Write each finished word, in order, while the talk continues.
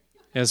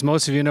As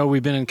most of you know,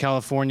 we've been in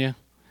California.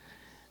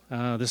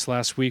 This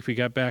last week we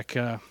got back.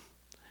 We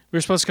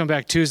were supposed to come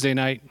back Tuesday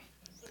night,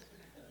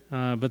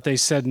 but they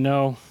said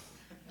no.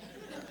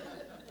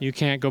 You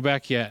can't go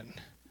back yet.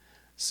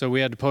 So we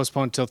had to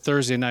postpone until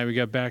Thursday night. We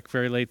got back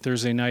very late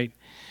Thursday night.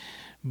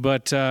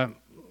 But,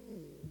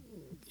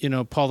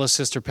 Paula's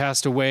sister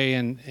passed away,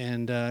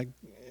 and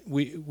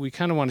we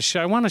kind of want to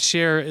share. I want to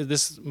share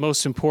this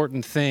most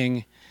important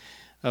thing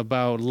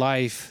about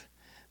life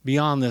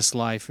beyond this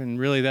life. And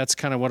really that's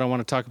kind of what I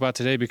want to talk about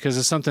today, because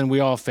it's something we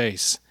all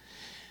face.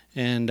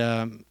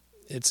 And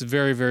it's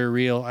very, very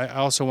real. I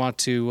also want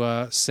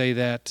to say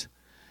that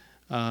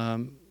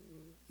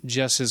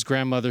Jess's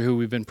grandmother, who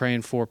we've been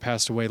praying for,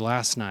 passed away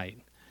last night.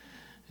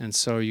 And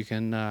so you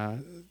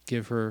can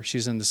give her,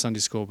 she's in the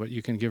Sunday school, but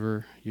you can give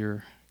her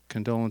your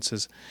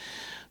condolences.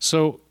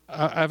 So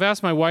I've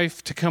asked my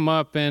wife to come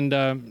up and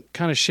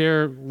kind of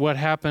share what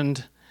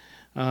happened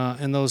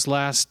in those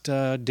last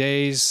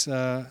days.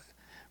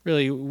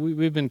 Really,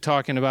 we've been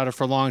talking about it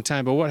for a long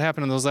time, but what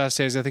happened in those last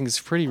days, I think is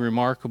pretty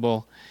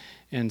remarkable.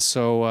 And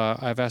so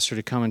I've asked her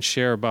to come and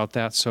share about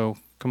that. So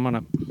come on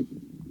up.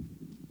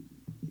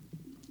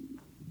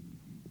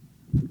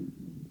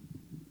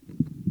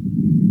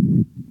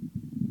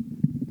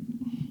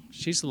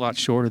 She's a lot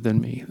shorter than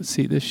me. Let's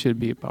see, this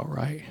should be about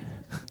right.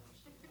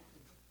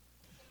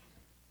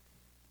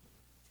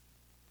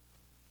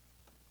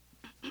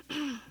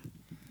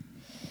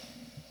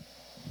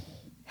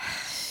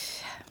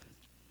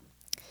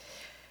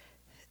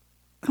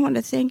 I want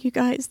to thank you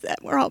guys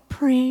that we're all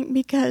praying,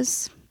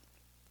 because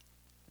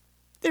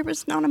there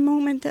was not a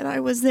moment that I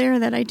was there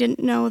that I didn't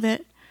know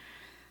that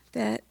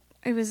I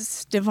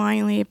was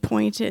divinely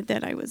appointed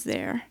that I was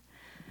there.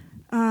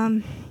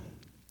 My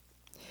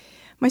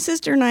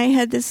sister and I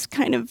had this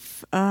kind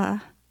of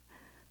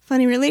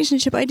funny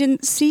relationship. I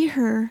didn't see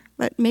her,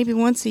 but maybe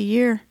once a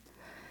year,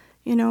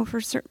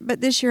 for certain.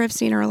 But this year I've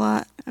seen her a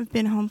lot. I've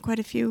been home quite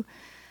a few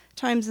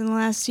times in the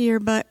last year,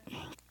 but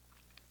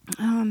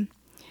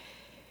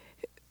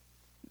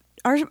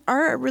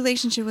our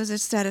relationship was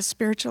just at a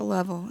spiritual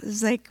level. It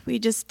was like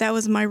that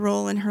was my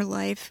role in her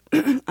life.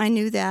 I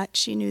knew that.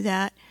 She knew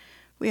that.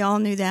 We all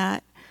knew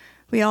that.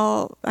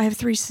 I have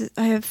three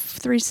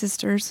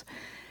sisters.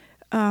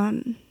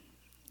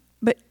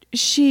 But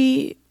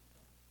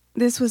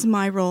this was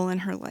my role in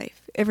her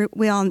life. It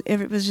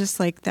was just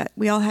like that.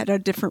 We all had a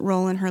different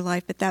role in her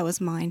life, but that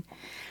was mine.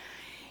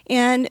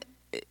 And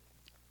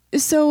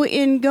so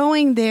in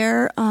going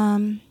there,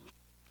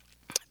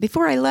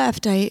 before I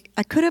left, I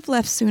could have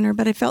left sooner,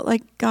 but I felt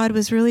like God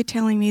was really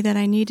telling me that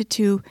I needed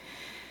to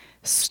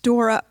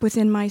store up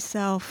within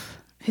myself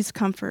His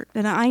comfort,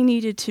 that I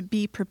needed to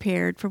be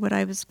prepared for what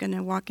I was going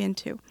to walk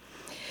into.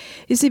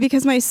 You see,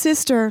 because my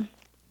sister,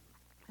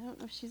 I don't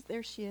know if she's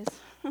there, she is.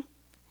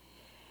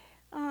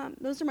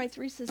 Those are my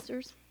three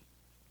sisters.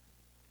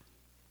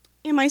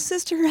 And my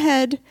sister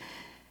had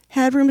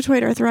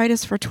rheumatoid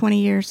arthritis for 20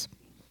 years.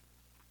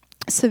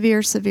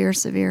 Severe, severe,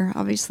 severe.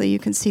 Obviously, you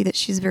can see that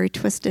she's very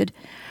twisted.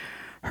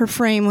 Her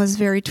frame was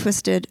very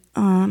twisted.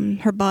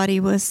 Her body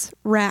was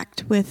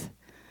racked with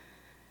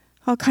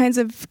all kinds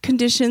of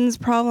conditions,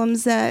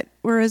 problems that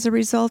were as a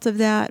result of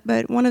that.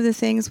 But one of the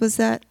things was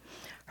that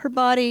her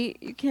body,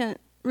 you can't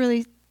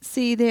really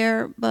see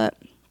there, but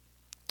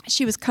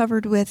she was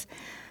covered with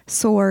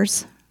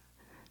sores,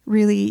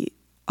 really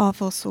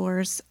awful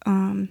sores,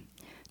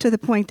 to the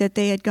point that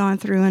they had gone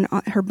through and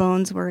her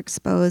bones were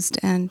exposed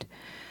and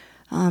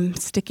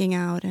sticking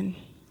out, and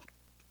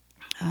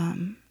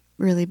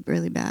really,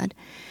 really bad.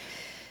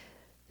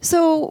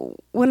 So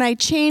when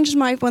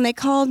they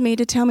called me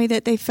to tell me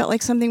that they felt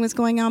like something was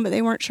going on, but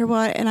they weren't sure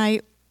what, and I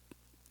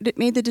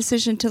made the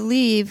decision to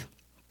leave,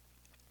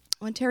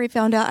 when Terry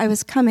found out I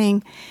was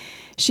coming,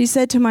 she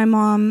said to my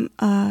mom,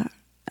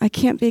 I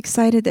can't be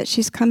excited that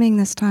she's coming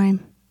this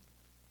time.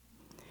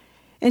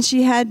 And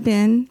she had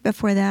been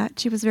before that.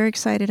 She was very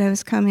excited I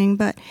was coming,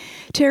 but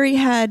Terry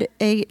had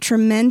a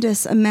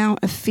tremendous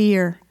amount of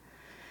fear.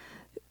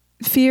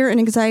 Fear and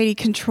anxiety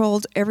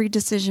controlled every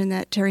decision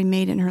that Terry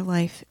made in her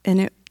life,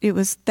 and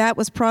that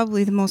was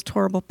probably the most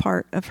horrible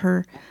part of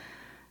her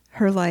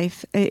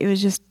life. It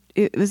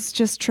was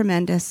just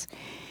tremendous.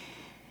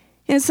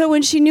 And so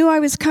when she knew I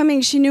was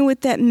coming, she knew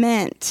what that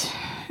meant.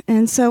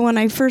 And so when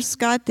I first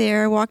got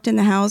there, I walked in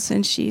the house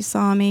and she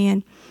saw me,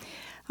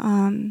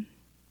 and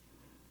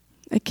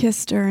I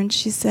kissed her, and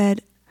she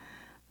said,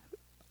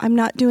 "I'm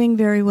not doing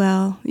very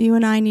well. You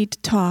and I need to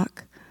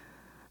talk,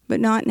 but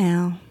not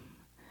now."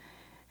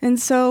 And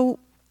so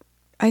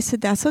I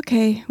said, "That's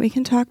okay. We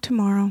can talk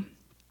tomorrow."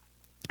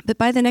 But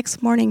by the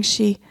next morning,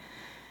 she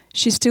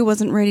still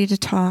wasn't ready to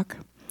talk.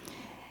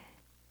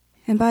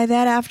 And by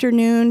that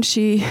afternoon,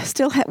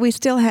 we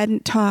still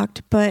hadn't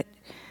talked. But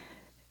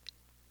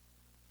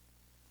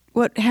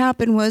what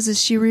happened was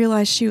she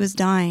realized she was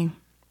dying.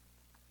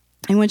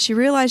 And when she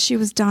realized she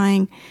was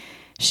dying,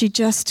 she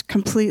just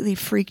completely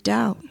freaked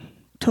out.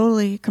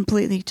 Totally,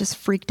 completely just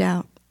freaked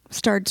out.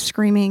 Started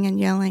screaming and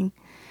yelling.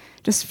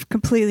 Just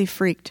completely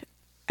freaked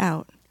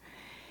out.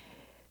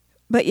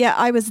 But yeah,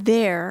 I was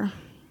there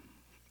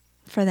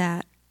for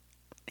that.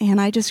 And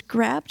I just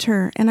grabbed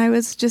her, and I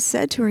was just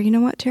said to her, you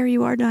know what, Terry,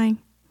 you are dying.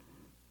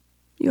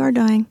 You are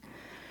dying.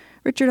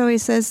 Richard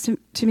always says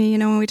to me,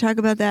 when we talk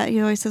about that,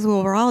 he always says,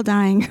 well, we're all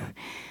dying.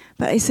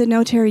 But I said,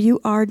 no, Terry, you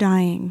are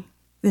dying.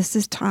 This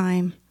is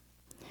time.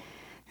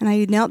 And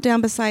I knelt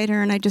down beside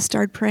her, and I just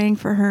started praying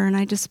for her, and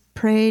I just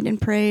prayed and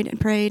prayed and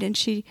prayed, and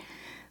she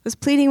was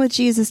pleading with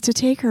Jesus to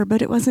take her,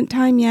 but it wasn't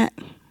time yet.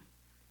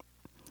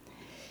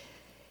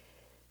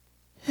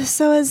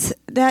 So as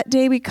that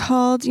day we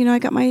called,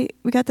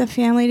 we got the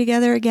family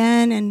together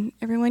again, and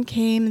everyone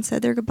came and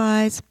said their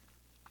goodbyes.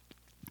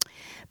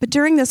 But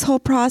during this whole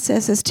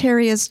process, as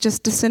Terry is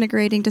just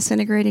disintegrating,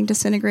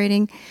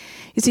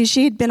 you see,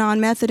 she had been on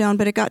methadone,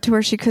 but it got to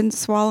where she couldn't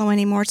swallow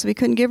anymore, so we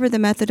couldn't give her the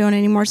methadone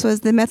anymore. So as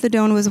the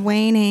methadone was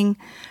waning,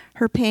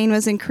 her pain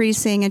was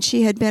increasing, and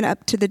she had been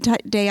up to the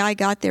day I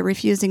got there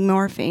refusing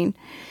morphine.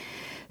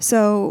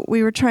 So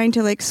we were trying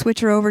to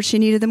switch her over. She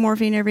needed the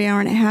morphine every hour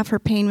and a half. Her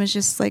pain was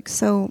just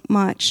so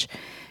much.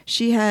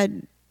 She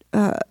had,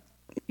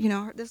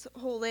 this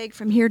whole leg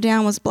from here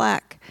down was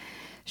black.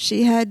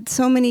 She had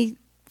so many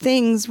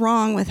things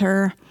wrong with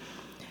her,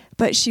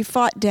 but she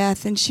fought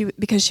death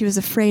because she was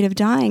afraid of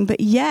dying, but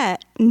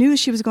yet knew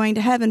she was going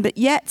to heaven, but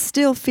yet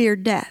still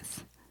feared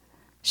death.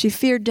 She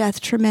feared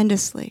death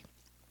tremendously.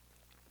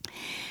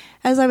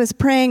 As I was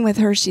praying with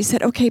her, she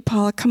said, okay,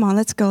 Paula, come on,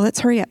 let's go.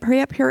 Let's hurry up.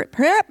 Because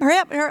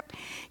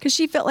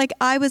she felt like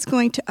I was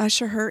going to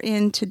usher her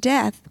into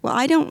death. Well,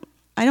 I don't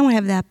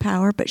have that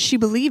power, but she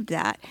believed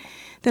that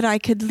I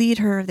could lead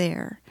her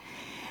there.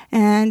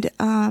 And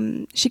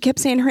she kept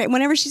saying, hurry up.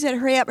 Whenever she said,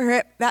 hurry up,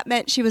 that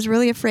meant she was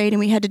really afraid, and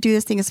we had to do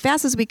this thing as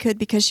fast as we could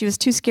because she was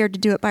too scared to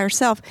do it by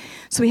herself.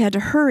 So we had to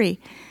hurry.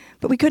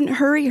 But we couldn't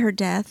hurry her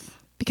death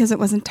because it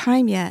wasn't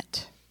time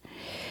yet.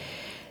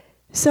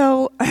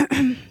 So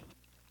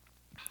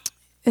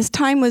as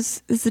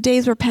the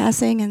days were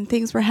passing and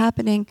things were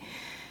happening,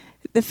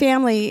 the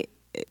family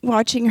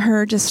watching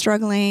her just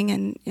struggling,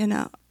 and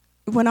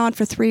went on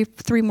for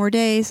three more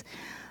days.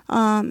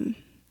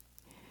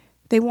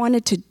 They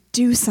wanted to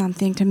do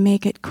something to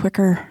make it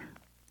quicker,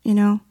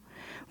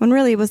 when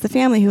really it was the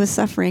family who was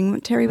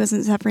suffering. Terry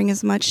wasn't suffering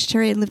as much.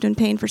 Terry had lived in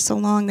pain for so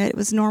long that it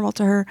was normal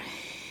to her.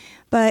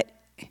 But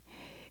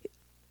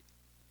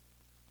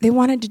they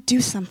wanted to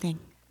do something.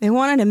 They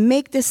wanted to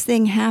make this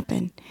thing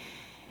happen.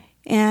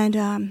 And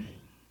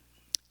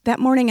that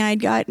morning I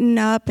had gotten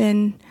up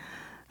and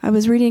I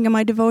was reading in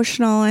my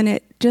devotional, and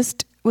it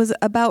just was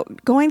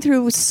about going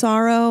through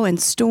sorrow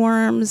and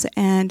storms.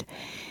 And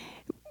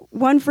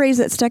one phrase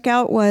that stuck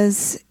out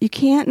was, you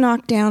can't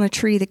knock down a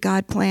tree that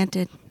God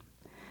planted.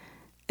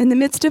 In the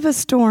midst of a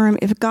storm,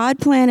 if God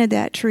planted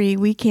that tree,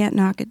 we can't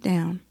knock it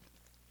down.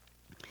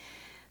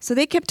 So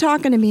they kept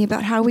talking to me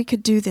about how we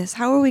could do this.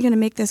 How are we going to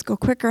make this go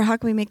quicker? How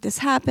can we make this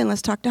happen?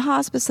 Let's talk to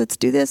hospice. Let's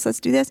do this. Let's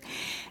do this.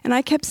 And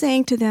I kept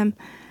saying to them,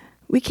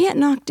 we can't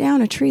knock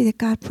down a tree that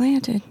God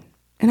planted.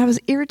 And I was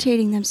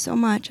irritating them so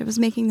much. I was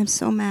making them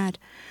so mad.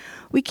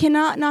 We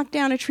cannot knock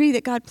down a tree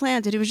that God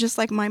planted. It was just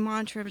like my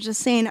mantra. I was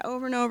just saying it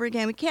over and over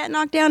again. We can't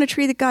knock down a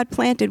tree that God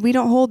planted. We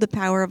don't hold the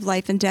power of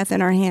life and death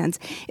in our hands.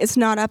 It's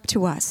not up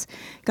to us.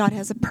 God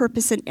has a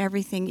purpose in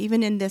everything,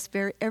 even in this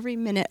every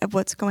minute of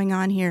what's going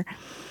on here.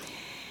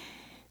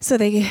 So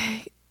they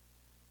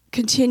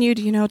continued,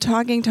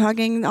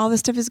 talking, all this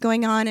stuff is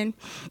going on, and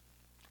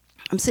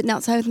I'm sitting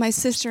outside with my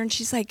sister, and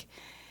she's like,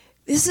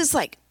 this is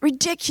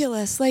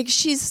ridiculous. We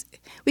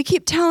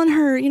keep telling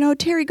her,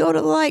 Terry, go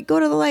to the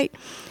light.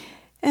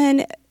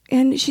 And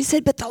she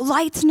said, but the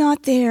light's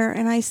not there.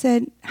 And I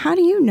said, how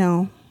do you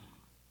know?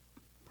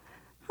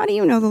 How do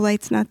you know the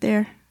light's not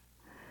there?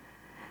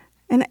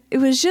 And it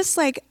was just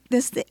like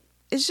this.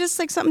 It's just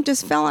like something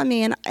just fell on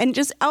me and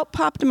just out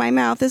popped in my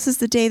mouth. This is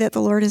the day that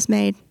the Lord has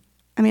made.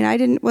 I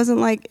mean, wasn't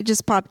like it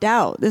just popped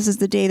out. This is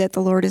the day that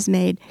the Lord has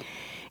made.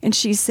 And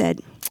she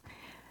said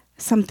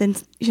something,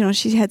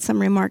 she had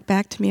some remark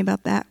back to me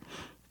about that.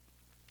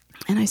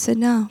 And I said,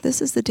 no,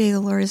 this is the day the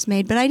Lord has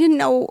made. But I didn't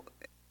know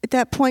at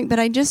that point, but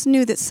I just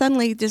knew that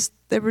suddenly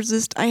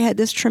I had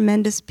this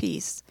tremendous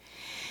peace.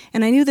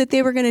 And I knew that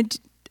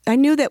I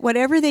knew that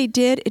whatever they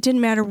did, it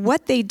didn't matter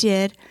what they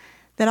did,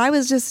 that I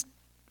was just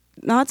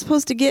not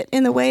supposed to get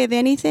in the way of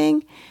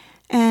anything,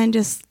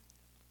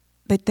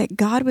 but that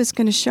God was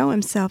going to show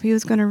himself. He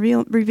was going to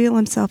reveal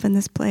himself in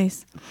this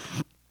place.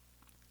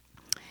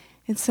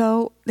 And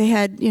so they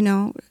had,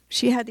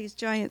 she had these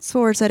giant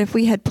sores that if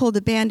we had pulled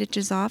the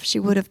bandages off, she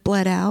would have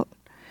bled out.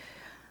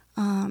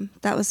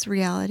 That was the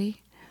reality.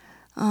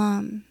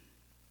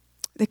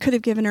 They could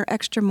have given her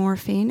extra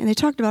morphine, and they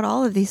talked about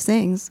all of these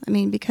things. I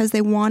mean, because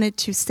they wanted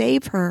to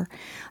save her.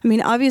 I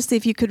mean, obviously,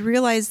 if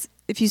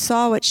you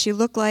saw what she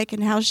looked like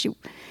and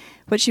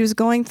what she was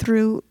going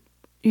through,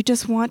 you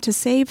just want to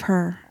save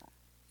her.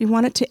 You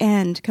want it to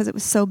end because it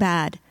was so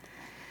bad.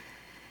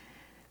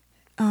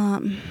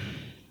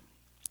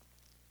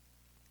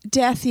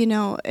 Death,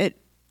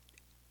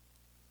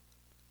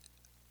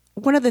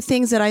 one of the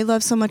things that I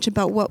love so much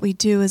about what we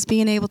do is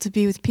being able to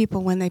be with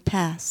people when they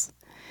pass.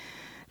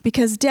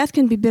 Because death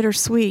can be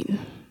bittersweet.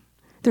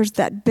 There's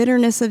that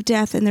bitterness of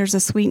death, and there's a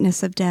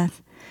sweetness of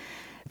death.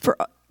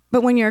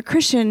 But when you're a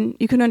Christian,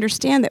 you can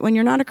understand that. When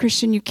you're not a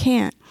Christian, you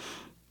can't.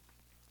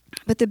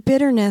 But the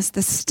bitterness,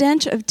 the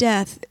stench of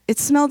death, it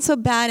smelled so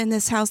bad in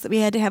this house that we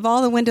had to have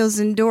all the windows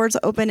and doors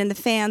open and the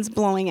fans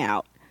blowing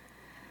out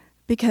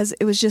because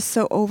it was just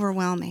so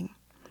overwhelming.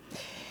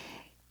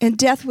 And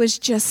death was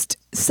just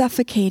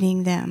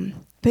suffocating them.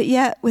 But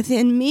yet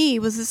within me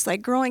was this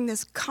like growing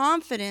this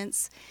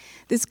confidence,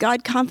 this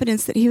God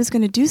confidence that he was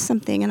going to do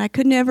something. And I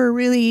could never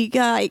really,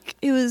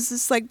 it was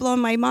just like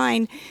blowing my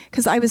mind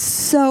because I was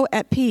so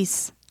at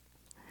peace.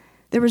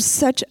 There was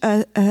such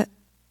a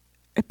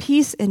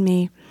peace in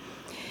me.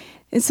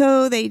 And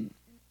so they,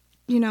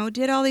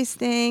 did all these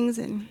things.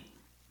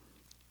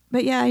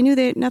 But yeah, I knew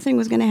that nothing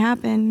was going to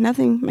happen.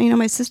 Nothing,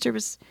 my sister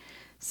was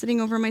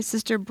sitting over my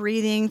sister,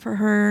 breathing for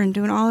her and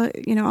doing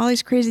all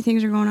these crazy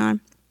things are going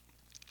on.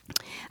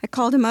 I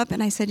called him up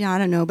and I said, I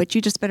don't know, but you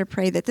just better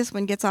pray that this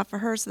one gets off of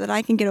her so that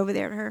I can get over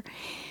there to her.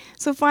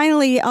 So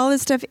finally, all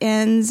this stuff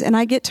ends, and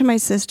I get to my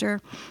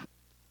sister,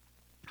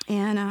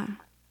 and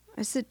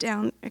I sit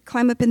down, I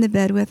climb up in the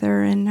bed with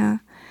her, and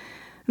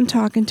I'm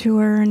talking to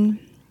her, and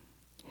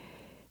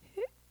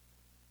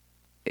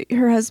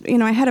her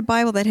husband, I had a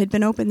Bible that had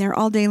been open there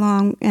all day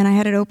long, and I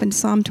had it open,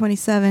 Psalm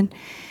 27,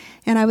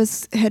 and I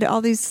had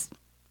all these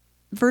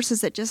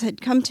verses that just had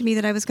come to me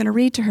that I was going to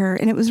read to her,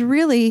 and it was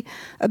really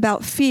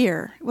about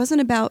fear. It wasn't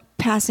about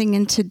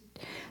it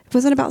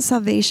wasn't about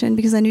salvation,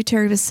 because I knew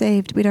Terry was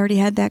saved. We'd already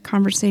had that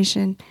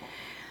conversation.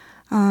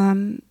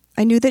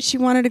 I knew that she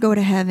wanted to go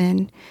to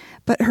heaven,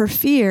 but her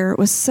fear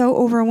was so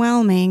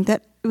overwhelming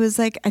that it was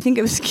like, I think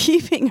it was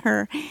keeping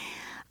her.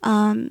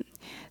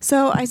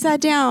 So I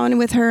sat down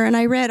with her and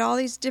I read all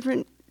these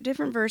different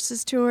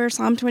verses to her,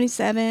 Psalm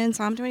 27,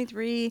 Psalm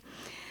 23,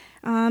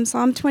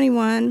 Psalm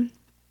 21.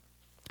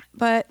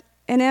 And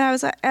then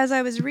as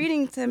I was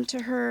reading them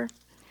to her,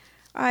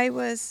 I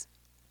was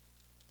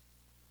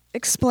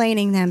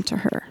explaining them to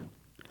her.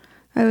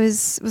 It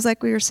was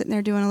like we were sitting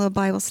there doing a little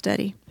Bible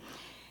study.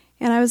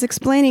 And I was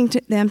explaining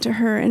them to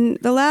her. And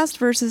the last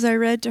verses I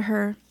read to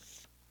her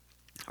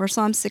were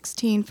Psalm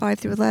 16, 5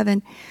 through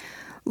 11.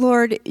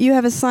 Lord, you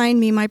have assigned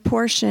me my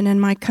portion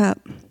and my cup.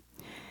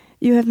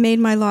 You have made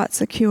my lot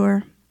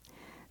secure.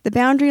 The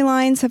boundary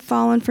lines have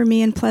fallen for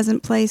me in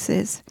pleasant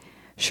places.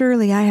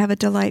 Surely I have a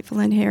delightful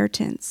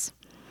inheritance.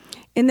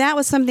 And that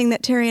was something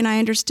that Terry and I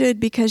understood,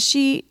 because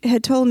she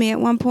had told me at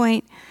one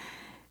point,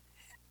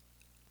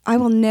 I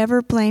will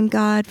never blame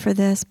God for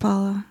this,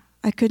 Paula.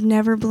 I could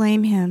never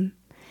blame him.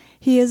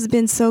 He has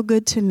been so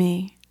good to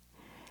me.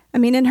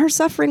 And her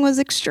suffering was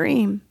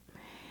extreme.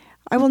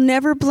 I will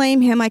never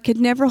blame him. I could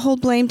never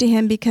hold blame to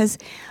him, because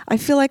I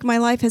feel like my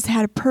life has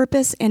had a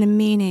purpose and a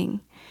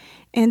meaning,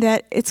 and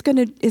that it's going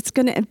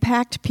to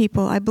impact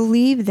people. I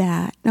believe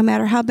that. No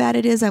matter how bad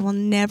it is, I will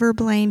never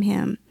blame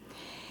him.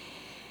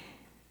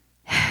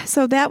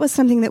 So that was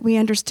something that we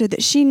understood,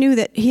 that she knew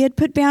that he had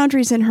put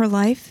boundaries in her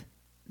life.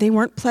 They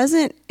weren't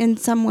pleasant in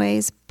some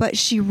ways, but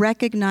she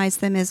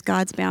recognized them as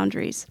God's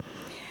boundaries.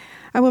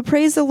 I will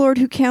praise the Lord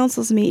who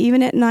counsels me.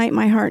 Even at night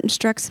my heart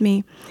instructs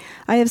me.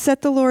 I have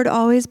set the Lord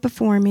always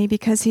before me,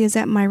 because he is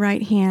at my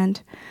right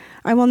hand.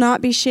 I will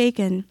not be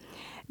shaken.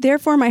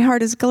 Therefore my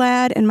heart is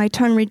glad and my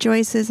tongue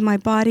rejoices. My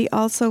body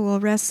also will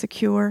rest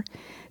secure,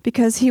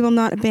 because he will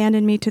not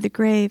abandon me to the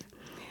grave,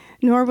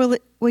 nor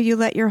will you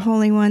let your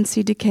Holy One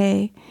see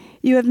decay.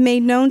 You have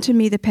made known to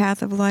me the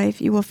path of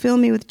life. You will fill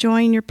me with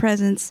joy in your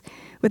presence,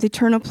 with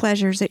eternal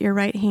pleasures at your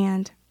right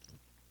hand.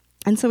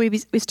 And so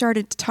we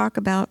started to talk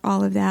about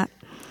all of that.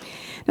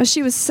 Now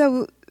she was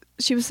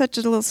such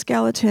a little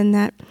skeleton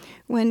that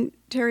when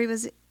Terry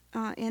was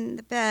in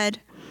the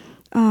bed,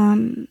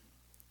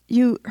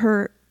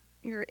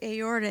 your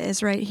aorta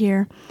is right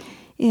here,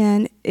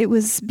 and it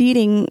was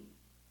beating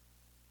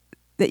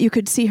that you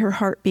could see her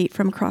heartbeat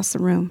from across the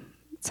room.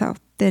 That's how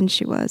thin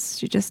she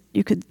was.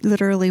 You could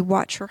literally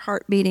watch her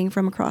heart beating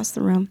from across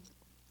the room.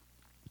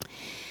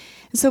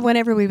 So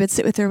whenever we would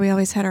sit with her, we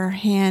always had our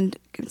hand,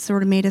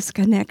 sort of made us a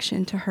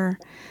connection to her.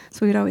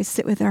 So we'd always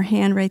sit with our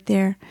hand right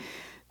there.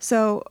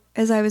 So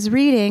as I was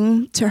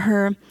reading to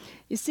her,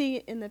 you see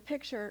in the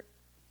picture,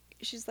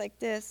 she's like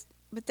this,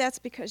 but that's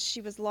because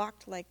she was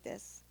locked like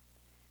this.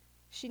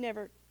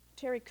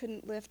 Terry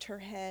couldn't lift her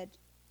head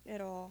at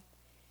all.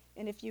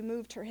 And if you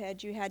moved her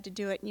head, you had to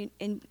do it,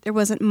 and there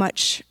wasn't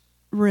much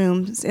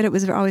room, and it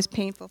was always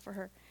painful for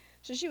her.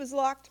 So she was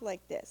locked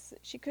like this.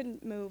 She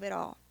couldn't move at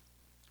all.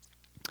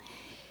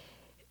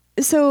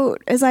 So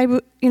as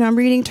I'm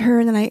reading to her,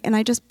 and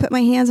I just put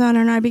my hands on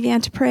her and I began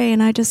to pray,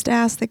 and I just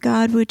asked that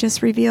God would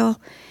just reveal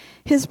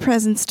his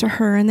presence to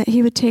her, and that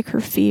he would take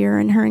her fear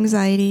and her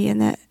anxiety, and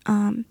that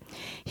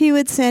he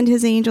would send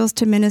his angels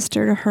to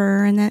minister to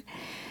her, and that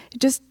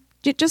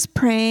just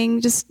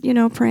praying,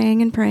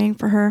 praying and praying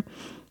for her.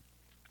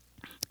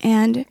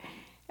 And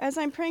as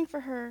I'm praying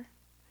for her,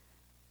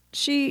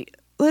 she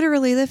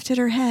literally lifted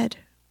her head,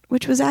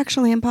 which was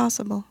actually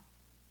impossible.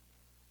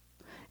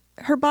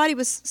 Her body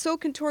was so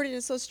contorted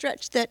and so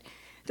stretched that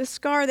the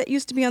scar that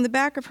used to be on the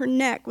back of her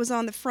neck was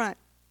on the front.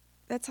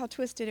 That's how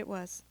twisted it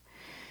was.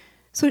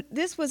 So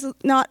this was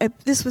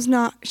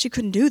not, she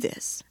couldn't do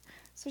this.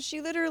 So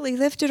she literally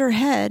lifted her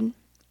head,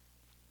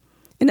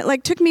 and it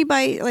like took me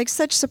by like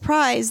such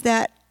surprise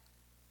that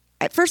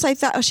at first I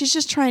thought, oh, she's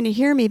just trying to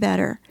hear me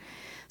better.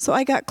 So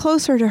I got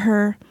closer to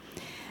her,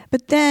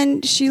 but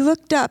then she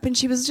looked up, and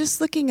she was just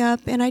looking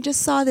up, and I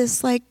just saw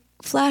this like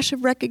flash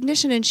of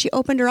recognition, and she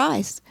opened her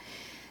eyes.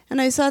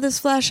 And I saw this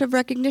flash of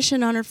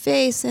recognition on her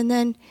face, and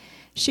then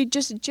she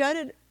just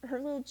jutted her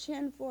little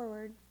chin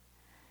forward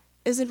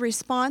as in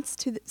response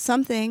to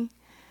something.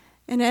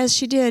 And as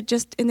she did,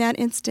 just in that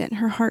instant,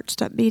 her heart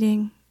stopped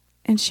beating,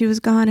 and she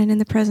was gone and in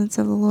the presence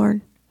of the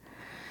Lord.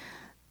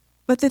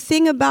 But the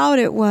thing about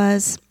it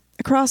was,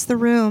 across the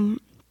room,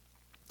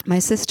 my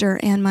sister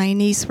and my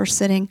niece were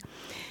sitting,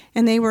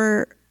 and they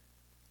were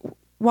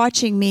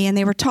watching me, and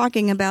they were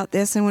talking about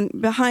this. And when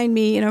behind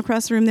me,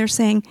 across the room, they're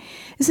saying,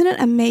 "Isn't it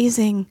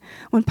amazing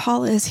when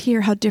Paula is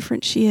here, how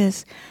different she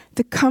is?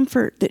 The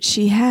comfort that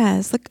she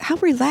has. Look how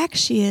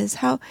relaxed she is."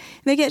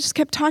 Just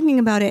kept talking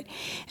about it.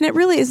 And it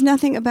really is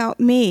nothing about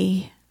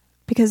me,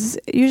 because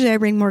usually I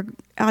bring more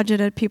agita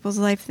to people's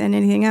life than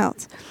anything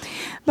else.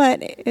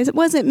 But it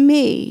wasn't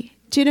me.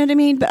 Do you know what I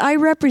mean? But I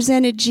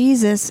represented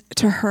Jesus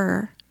to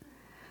her.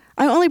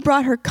 I only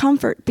brought her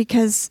comfort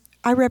because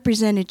I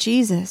represented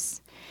Jesus.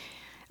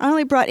 I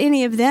only brought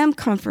any of them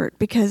comfort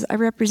because I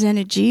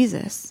represented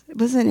Jesus. It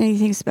wasn't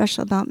anything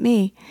special about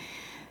me.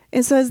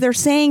 And so as they're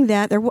saying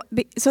that,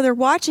 they're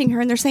watching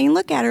her, and they're saying,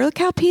 "Look at her. Look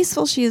how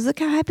peaceful she is. Look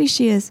how happy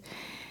she is."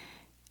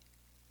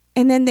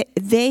 And then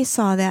they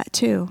saw that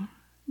too.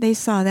 They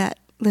saw that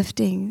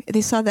lifting.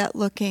 They saw that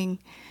looking.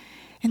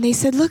 And they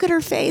said, "Look at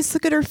her face.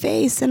 Look at her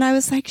face." And I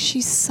was like,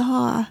 she's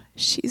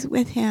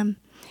with him.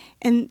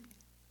 And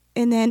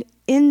then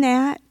in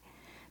that,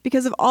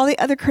 because of all the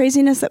other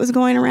craziness that was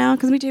going around,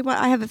 because let me tell you what,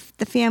 I have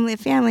the family of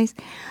families.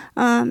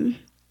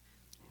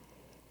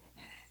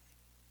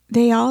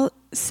 They all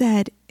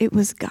said it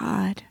was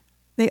God.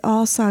 They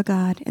all saw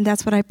God, and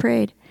that's what I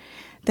prayed,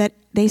 that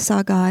they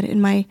saw God.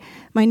 And my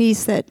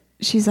niece, that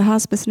she's a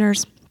hospice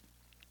nurse,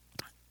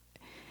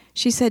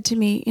 she said to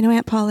me,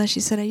 "Aunt Paula," she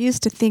said, "I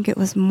used to think it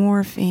was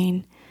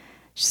morphine."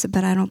 She said,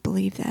 "But I don't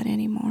believe that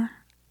anymore.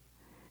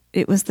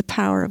 It was the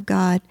power of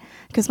God."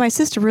 Because my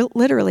sister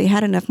literally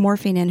had enough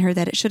morphine in her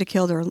that it should have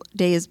killed her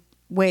days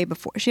way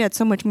before. She had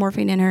so much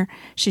morphine in her,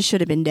 she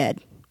should have been dead.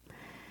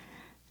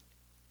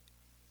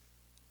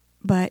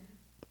 But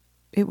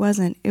it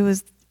wasn't. It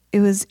was,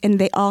 and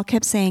they all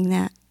kept saying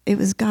that. It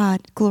was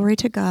God. Glory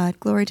to God.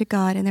 Glory to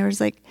God. And there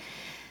was like,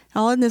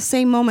 all in the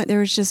same moment,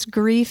 there was just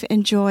grief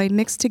and joy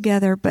mixed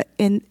together, but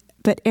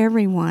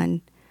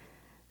everyone,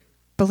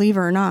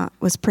 believer or not,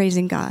 was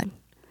praising God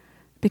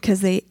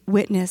because they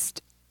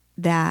witnessed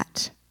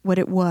that, what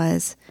it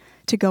was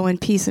to go in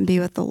peace and be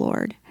with the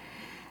Lord.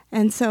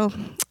 And so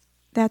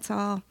that's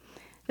all.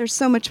 There's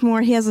so much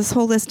more. He has this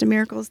whole list of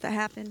miracles that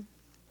happen.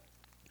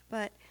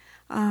 But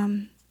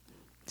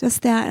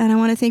just that. And I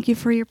want to thank you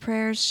for your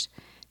prayers.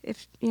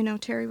 If,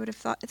 Terry would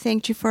have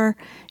thanked you for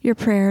your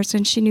prayers,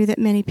 and she knew that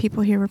many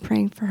people here were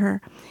praying for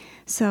her.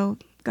 So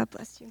God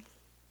bless you.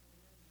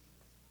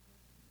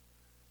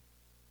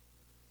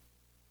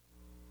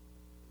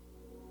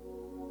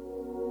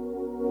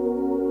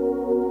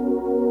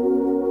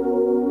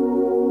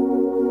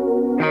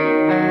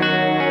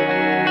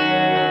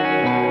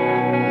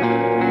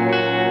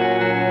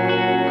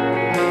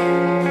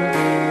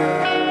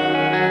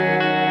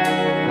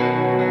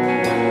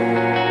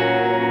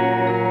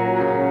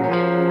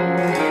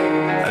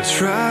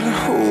 Try to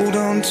hold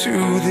on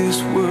to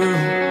this world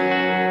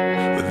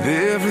with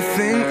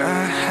everything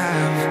I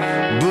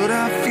have, but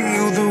I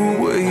feel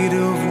the weight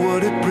of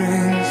what it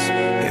brings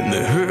and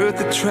the hurt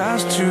that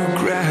tries to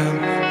grab,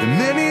 the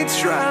many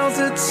trials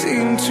that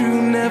seem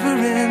to never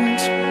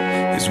end.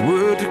 His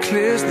word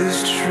declares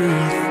this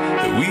truth,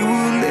 that we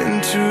will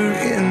enter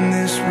in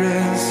this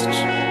rest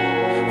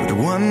with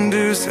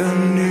wonders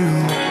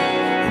anew.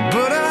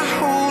 But I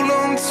hold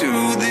on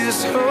to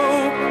this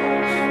hope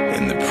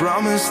and the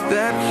promise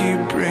that he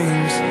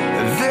brings,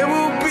 that there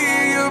will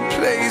be a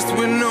place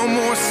where no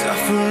more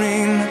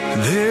suffering.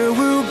 There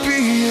will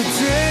be a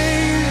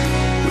day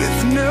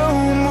with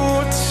no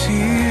more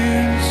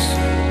tears,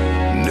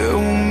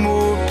 no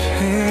more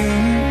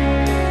pain,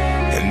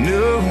 and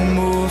no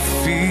more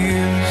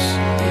fears.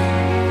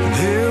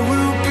 There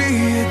will be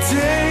a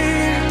day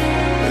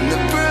when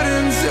the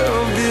burdens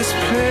of this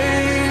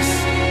place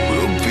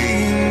will be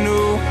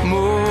no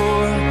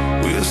more.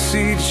 We'll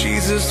see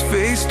Jesus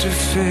face to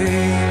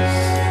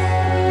face.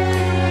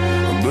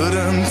 But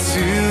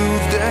until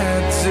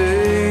that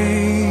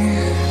day,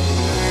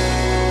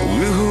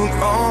 we'll hold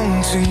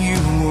on to you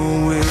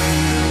always.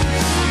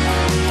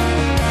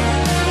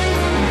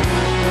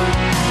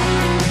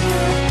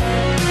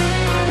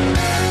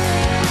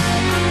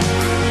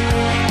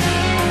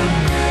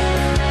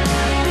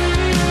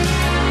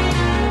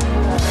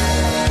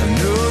 I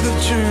know the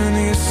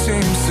journey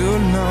seems so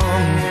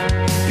long.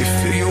 You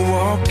feel you're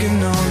walking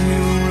on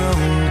your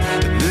own.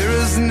 There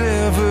has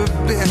never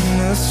been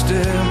a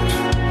step,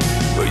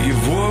 but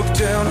you've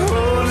walked out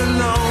all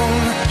alone.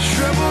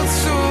 Troubled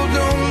soul,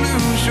 don't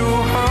lose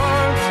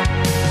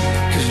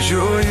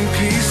joy and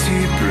peace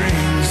he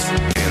brings,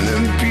 and the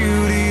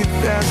beauty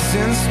that's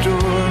in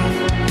store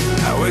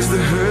outweighs the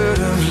hurt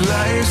of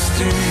life's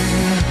sting.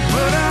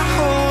 But I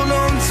hold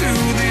on to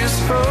this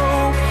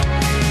hope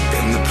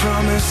and the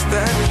promise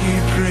that he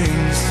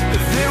brings.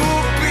 There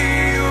will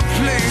be a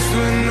place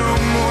with no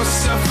more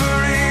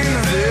suffering.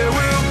 There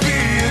will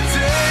be a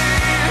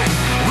day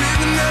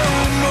with no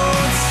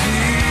more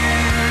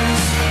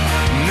tears,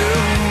 no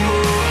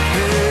more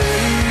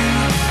pain,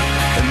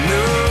 and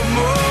no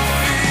more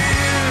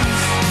fears.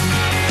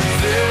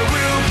 There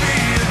will be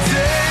a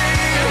day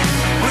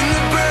when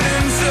the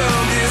burdens of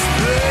this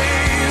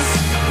place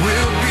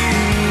will be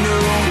no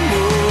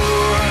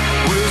more.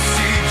 We'll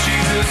see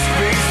Jesus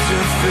face to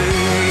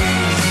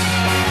face.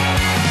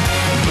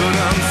 But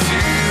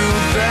until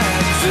that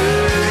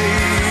day,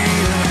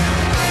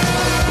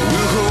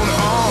 we'll hold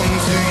on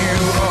to you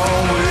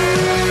always.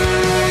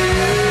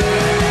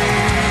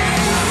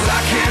 I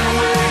can't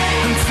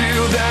wait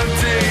until that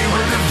day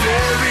when the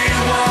very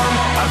one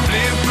I've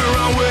lived for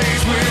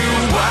always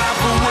will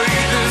wipe away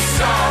the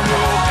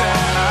sorrow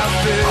that I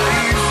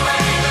face.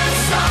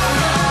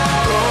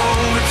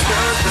 Oh,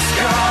 return the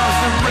scars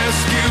that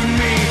rescued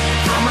me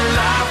from a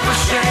life of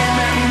shame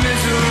and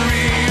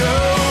misery.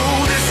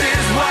 Oh, this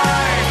is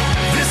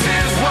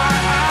why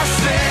I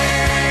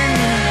sing.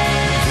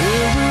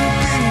 There will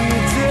be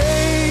a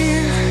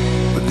day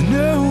with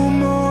no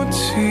more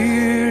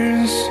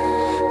tears,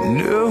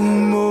 no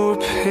more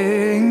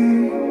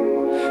pain,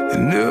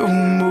 and no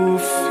more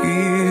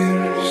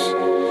fears.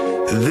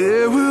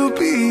 There will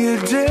be a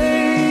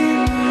day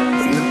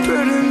when the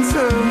burdens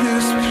of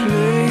this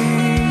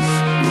place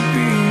will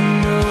be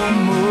no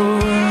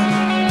more.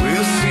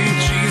 We'll see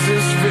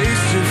Jesus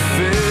face to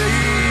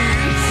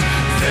face.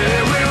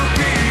 There will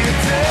be a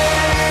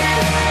day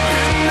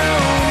with no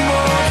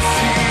more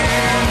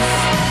tears,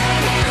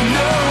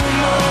 no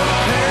more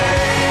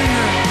pain,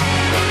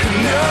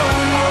 no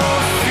more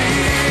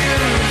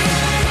fears.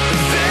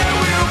 There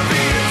will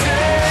be a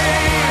day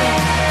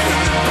when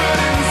the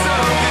burdens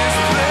of this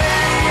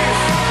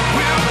place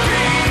will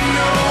be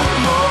no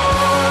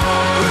more.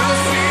 We'll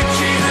see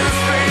Jesus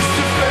face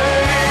to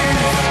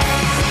face.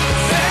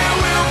 There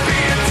will be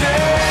a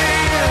day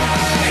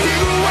he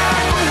will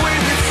wipe away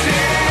the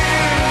tears.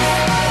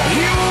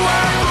 He will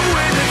wipe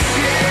away the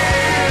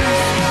tears.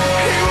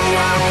 He will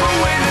wipe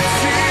away the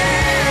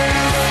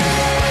tears.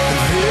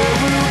 There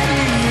will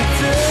be a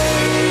day.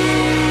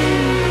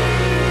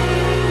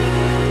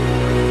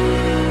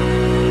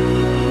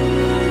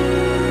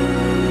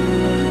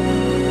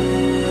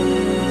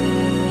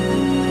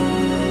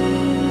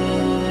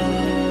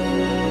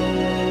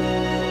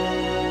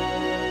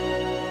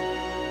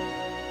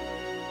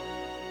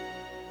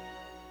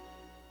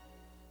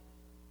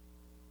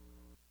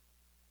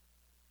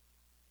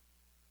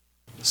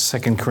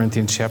 Second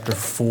Corinthians chapter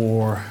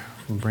 4.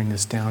 We'll bring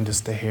this down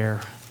just a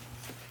hair.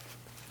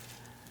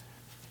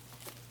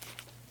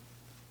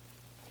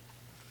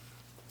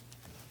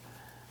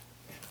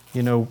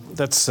 You know,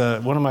 that's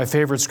one of my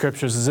favorite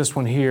scriptures is this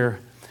one here.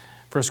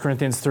 1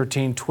 Corinthians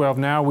 13:12.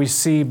 Now we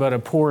see but a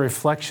poor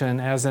reflection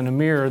as in a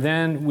mirror.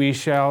 Then we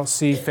shall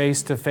see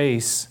face to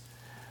face.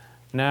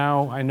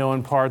 Now I know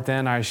in part,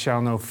 then I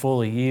shall know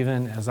fully,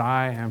 even as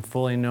I am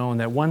fully known.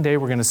 That one day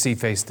we're going to see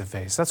face to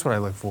face. That's what I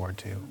look forward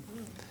to.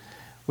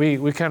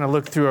 We kind of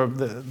look through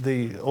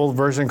the old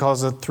version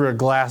calls it through a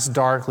glass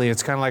darkly.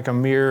 It's kind of like a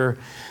mirror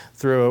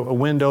through a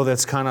window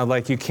that's kind of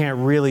like you can't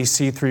really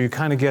see through. You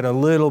kind of get a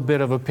little bit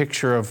of a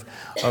picture of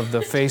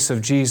the face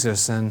of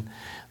Jesus. And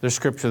there's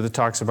scripture that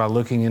talks about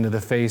looking into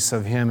the face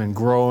of him and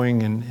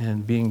growing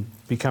and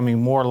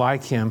becoming more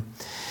like him.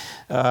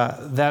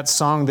 That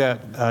song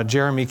that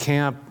Jeremy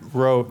Camp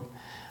wrote,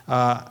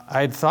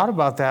 I'd thought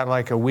about that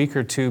like a week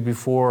or two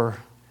before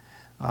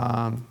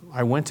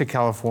I went to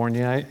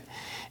California.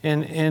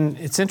 And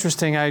it's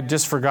interesting, I'd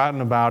just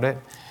forgotten about it.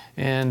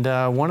 And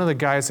one of the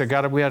guys that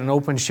got up, we had an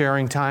open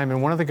sharing time,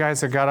 and one of the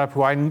guys that got up,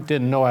 who I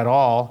didn't know at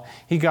all,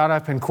 he got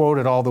up and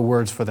quoted all the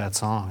words for that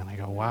song. And I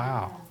go,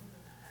 wow.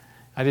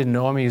 I didn't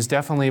know him. He was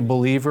definitely a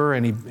believer,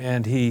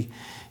 and he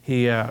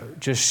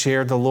just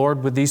shared the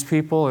Lord with these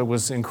people. It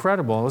was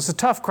incredible. It was a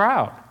tough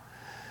crowd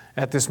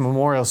at this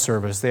memorial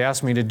service. They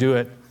asked me to do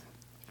it.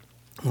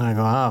 And I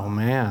go, oh,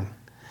 man.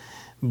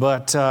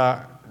 But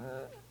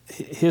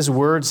his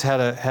words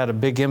had a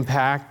big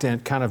impact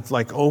and kind of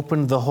like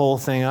opened the whole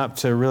thing up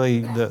to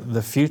really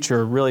the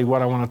future, really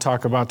what I want to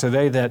talk about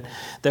today,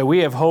 that we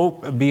have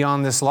hope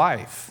beyond this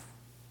life.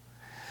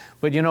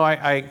 But you know,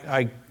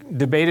 I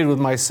debated with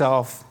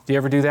myself. Do you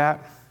ever do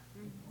that?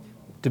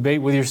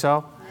 Debate with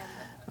yourself?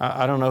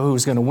 I don't know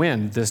who's going to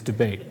win this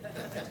debate.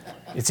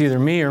 It's either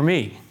me or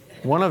me.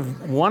 One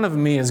of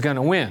me is going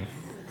to win.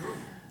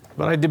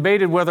 But I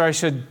debated whether I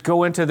should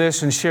go into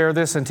this and share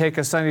this and take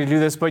a Sunday to do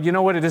this. But you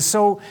know what? It is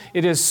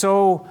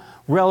so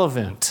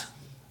relevant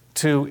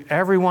to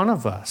every one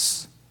of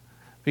us,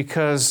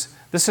 because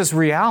this is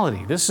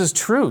reality. This is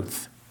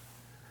truth.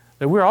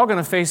 That we're all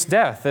going to face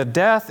death. That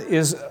death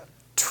is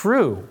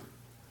true.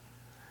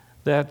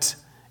 That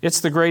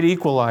it's the great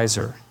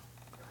equalizer.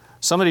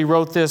 Somebody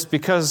wrote this,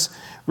 because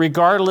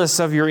regardless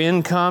of your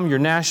income, your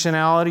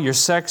nationality, your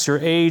sex, your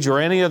age, or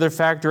any other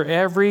factor,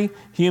 every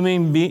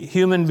human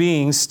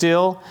being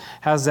still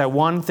has that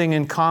one thing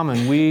in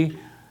common. We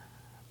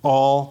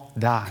all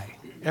die.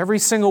 Every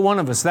single one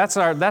of us. That's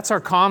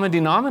our common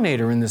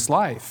denominator in this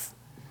life.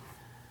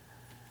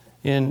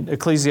 In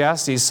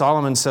Ecclesiastes,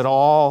 Solomon said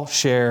all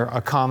share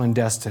a common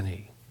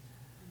destiny.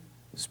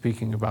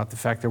 Speaking about the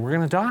fact that we're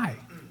going to die.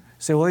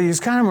 Say, well, he's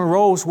kind of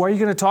morose. Why are you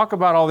going to talk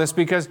about all this?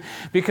 Because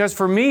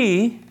for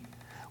me,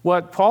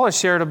 what Paul has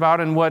shared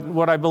about and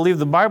what I believe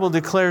the Bible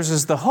declares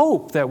is the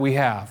hope that we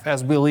have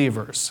as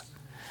believers.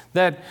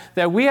 That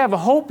we have a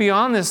hope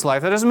beyond this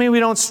life. That doesn't mean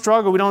we don't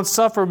struggle, we don't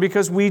suffer,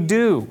 because we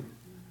do.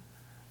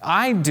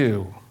 I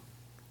do.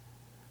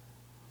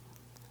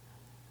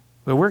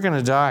 But we're going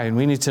to die, and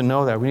we need to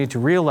know that. We need to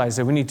realize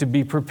that. We need to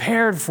be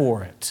prepared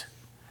for it.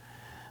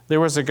 There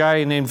was a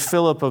guy named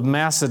Philip of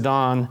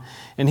Macedon,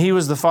 and he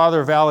was the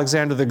father of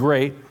Alexander the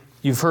Great.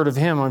 You've heard of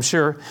him, I'm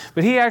sure.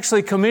 But he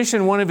actually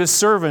commissioned one of his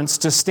servants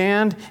to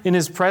stand in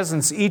his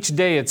presence each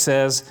day, it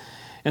says,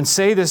 and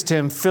say this to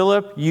him,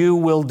 Philip, you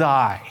will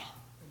die.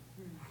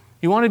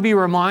 You want to be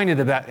reminded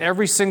of that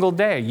every single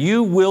day.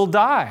 You will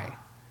die.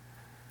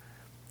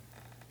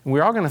 And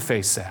we're all going to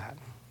face that.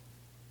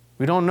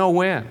 We don't know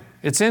when.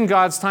 It's in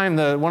God's time.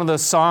 One of the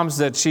Psalms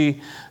that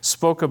she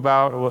spoke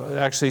about,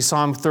 actually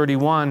Psalm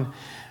 31,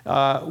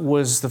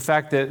 was the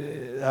fact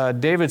that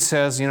David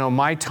says,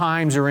 my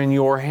times are in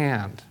your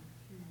hand.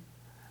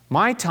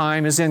 My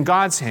time is in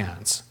God's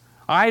hands.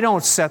 I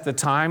don't set the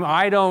time.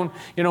 I don't,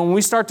 when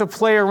we start to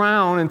play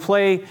around and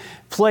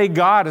play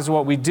God is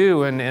what we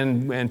do,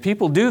 and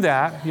people do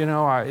that.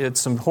 It's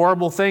some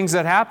horrible things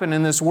that happen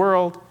in this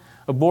world.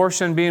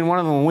 Abortion being one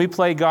of them. When we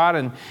play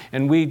God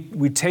and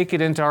we take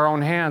it into our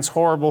own hands,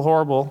 horrible,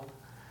 horrible.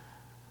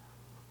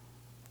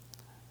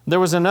 There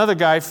was another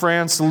guy,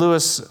 King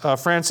Louis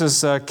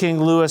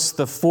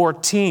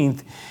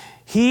XIV.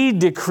 He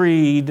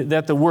decreed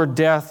that the word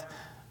death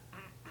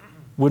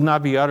would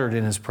not be uttered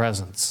in his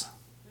presence.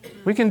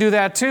 We can do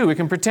that too. We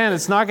can pretend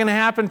it's not going to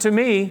happen to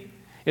me.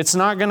 It's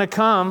not going to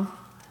come.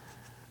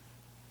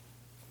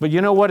 But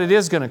you know what? It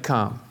is going to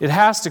come. It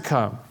has to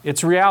come.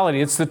 It's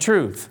reality. It's the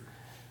truth.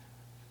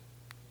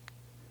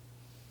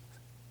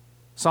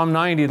 Psalm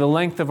 90, the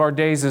length of our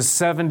days is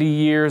 70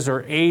 years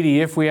or 80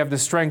 if we have the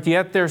strength.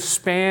 Yet their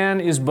span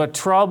is but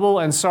trouble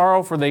and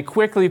sorrow, for they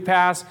quickly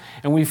pass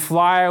and we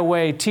fly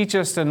away. Teach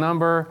us to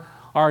number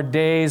our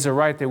days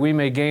aright, that we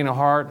may gain a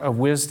heart of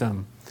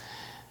wisdom.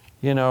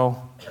 It's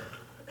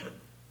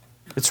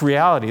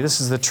reality. This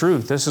is the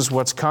truth. This is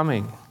what's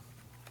coming.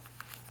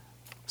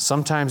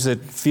 Sometimes it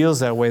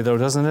feels that way, though,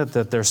 doesn't it?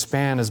 That their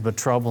span is but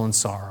trouble and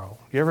sorrow.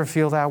 You ever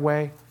feel that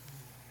way?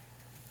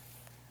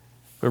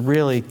 But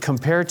really,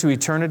 compared to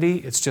eternity,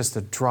 it's just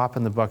a drop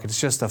in the bucket. It's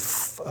just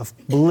a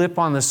blip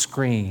on the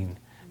screen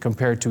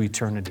compared to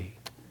eternity.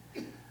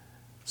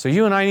 So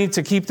you and I need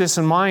to keep this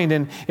in mind,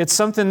 and it's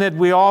something that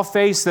we all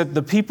face, that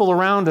the people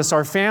around us,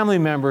 our family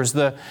members,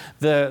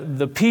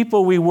 the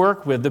people we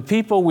work with, the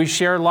people we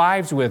share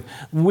lives with,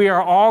 we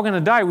are all going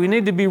to die. We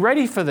need to be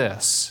ready for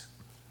this.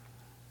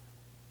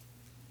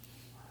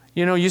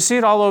 You see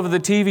it all over the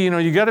TV,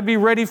 you got to be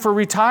ready for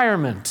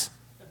retirement.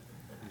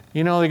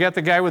 They got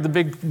the guy with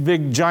the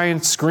big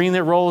giant screen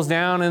that rolls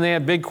down, and they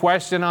had big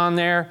question on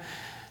there.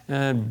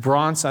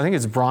 Bronson, I think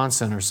it's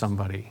Bronson or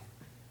somebody.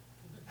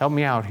 Help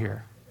me out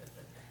here.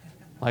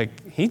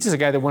 He's just a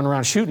guy that went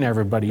around shooting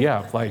everybody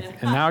up.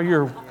 And now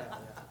you're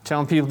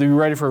telling people to be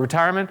ready for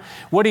retirement.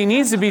 What he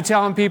needs to be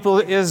telling people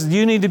is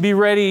you need to be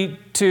ready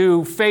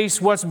to face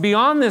what's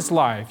beyond this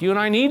life. You and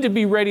I need to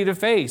be ready to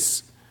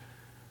face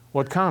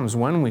what comes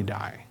when we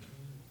die.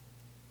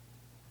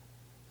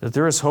 That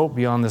there is hope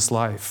beyond this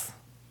life.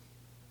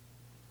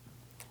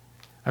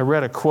 I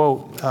read a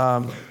quote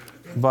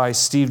by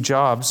Steve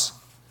Jobs,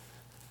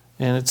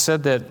 and it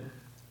said that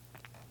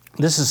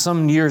this is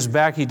some years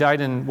back. He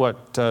died in,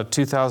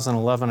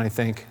 2011, I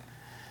think.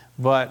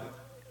 But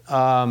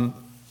back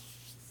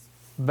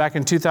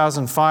in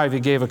 2005, he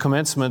gave a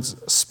commencement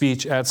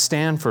speech at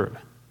Stanford.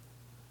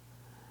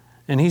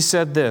 And he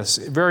said this,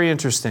 very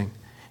interesting.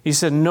 He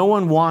said, no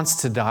one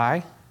wants to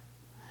die.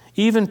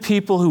 Even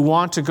people who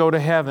want to go to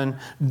heaven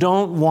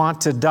don't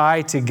want to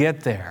die to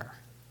get there.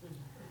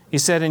 He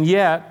said, and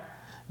yet,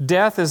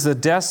 death is the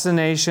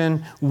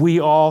destination we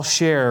all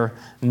share.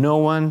 No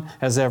one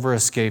has ever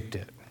escaped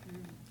it.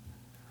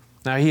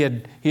 Now, he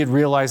had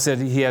realized that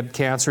he had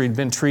cancer. He'd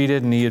been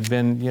treated, and he had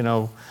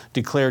been,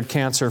 declared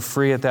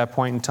cancer-free at that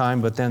point in time,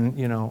 but then,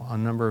 a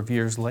number of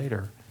years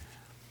later.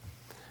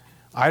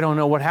 I don't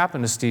know what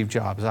happened to Steve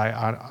Jobs.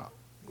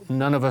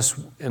 None of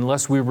us,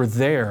 unless we were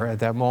there at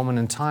that moment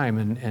in time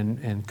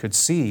and could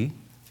see,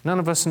 none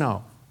of us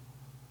know.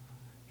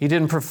 He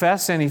didn't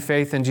profess any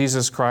faith in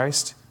Jesus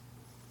Christ.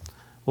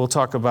 We'll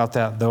talk about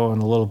that, though, in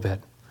a little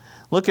bit.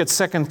 Look at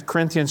 2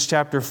 Corinthians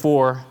chapter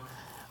 4,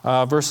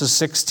 verses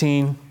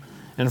 16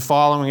 and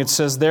following. It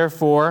says,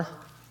 therefore,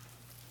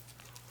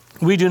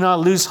 We do not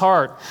lose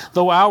heart.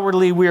 Though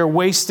outwardly we are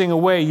wasting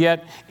away,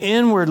 yet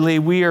inwardly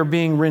we are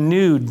being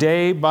renewed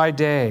day by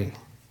day.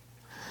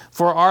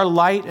 For our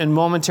light and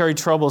momentary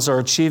troubles are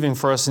achieving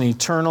for us an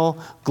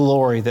eternal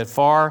glory that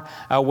far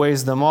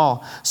outweighs them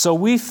all. So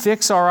we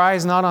fix our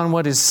eyes not on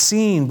what is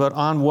seen, but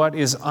on what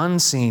is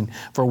unseen.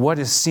 For what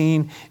is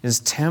seen is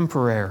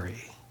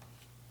temporary.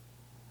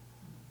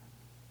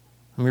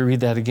 Let me read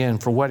that again.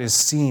 For what is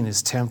seen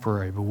is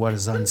temporary, but what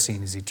is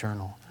unseen is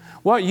eternal.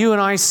 What you and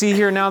I see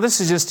here now,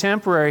 this is just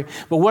temporary,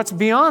 but what's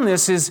beyond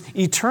this is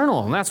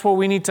eternal, and that's what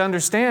we need to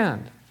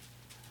understand.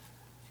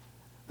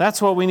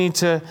 That's what we need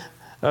to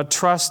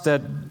trust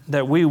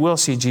that we will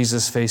see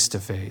Jesus face to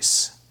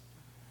face.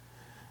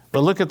 But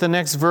look at the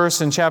next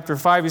verse in chapter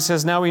 5. He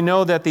says, now we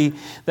know that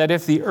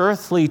if the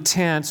earthly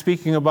tent,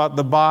 speaking about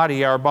the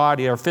body,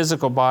 our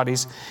physical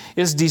bodies,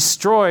 is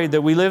destroyed,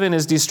 that we live in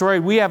is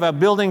destroyed, we have a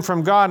building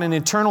from God, an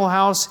eternal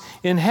house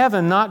in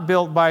heaven, not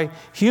built by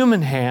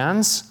human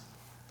hands.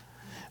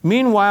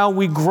 Meanwhile,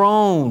 we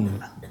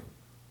groan,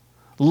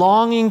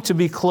 longing to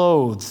be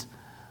clothed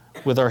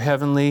with our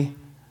heavenly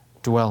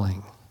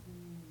dwelling.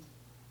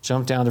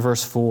 Jump down to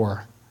verse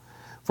 4.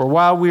 For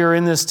while we are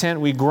in this tent,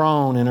 we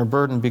groan and are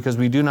burdened because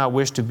we do not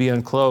wish to be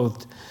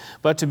unclothed,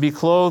 but to be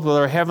clothed with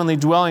our heavenly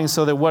dwelling,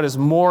 so that what is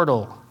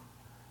mortal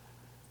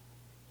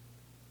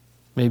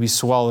may be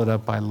swallowed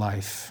up by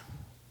life.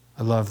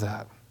 I love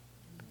that.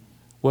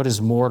 What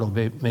is mortal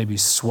may be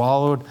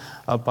swallowed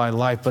up by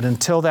life. But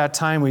until that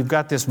time, we've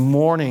got this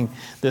mourning,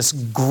 this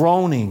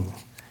groaning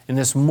in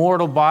this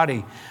mortal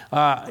body.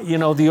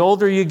 The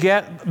older you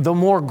get, the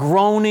more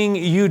groaning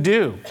you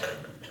do.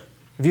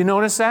 Have you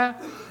noticed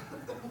that?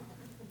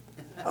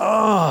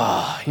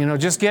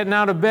 Just getting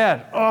out of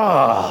bed.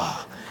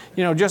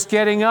 Just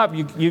getting up.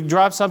 You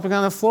drop something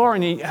on the floor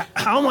and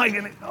how am I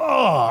going to,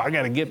 I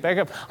got to get back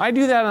up. I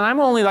do that and I'm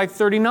only like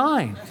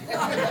 39.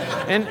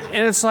 And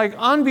it's like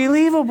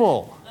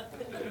unbelievable.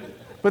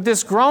 But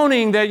this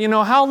groaning that,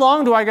 how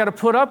long do I got to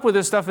put up with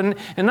this stuff? And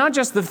not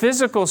just the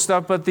physical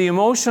stuff, but the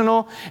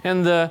emotional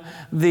and the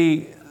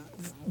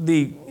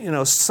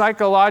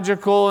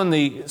psychological and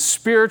the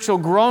spiritual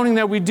groaning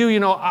that we do.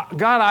 God,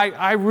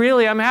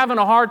 I'm having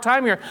a hard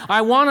time here.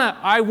 I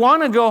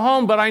want to go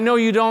home, but I know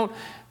you don't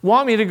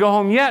want me to go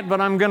home yet,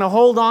 but I'm going to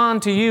hold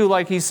on to you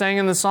like he sang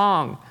in the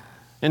song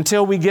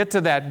until we get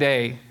to that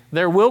day.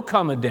 There will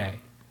come a day.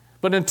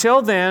 But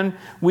until then,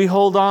 we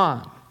hold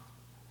on.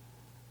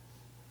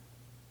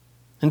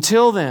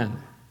 Until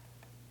then,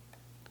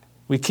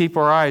 we keep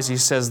our eyes, he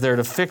says there,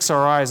 to fix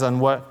our eyes on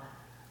what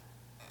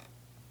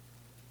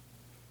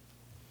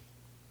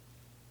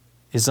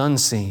is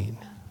unseen,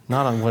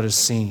 not on what is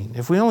seen.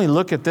 If we only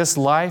look at this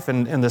life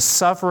and the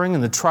suffering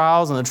and the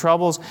trials and the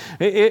troubles,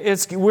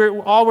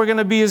 all we're going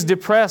to be is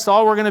depressed.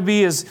 All we're going to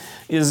be is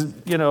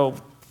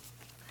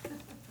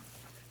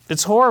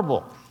it's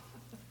horrible.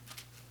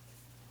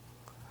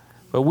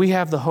 But we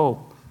have the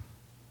hope.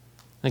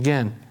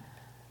 Again,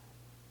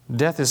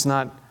 death is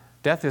not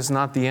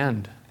the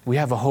end. We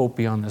have a hope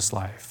beyond this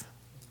life.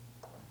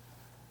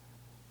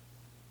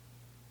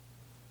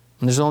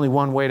 And there's only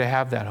one way to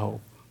have that hope.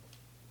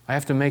 I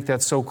have to make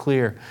that so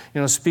clear.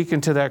 Speaking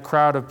to that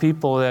crowd of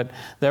people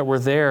that were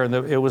there,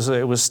 it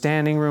was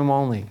standing room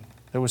only.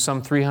 There was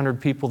some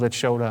 300 people that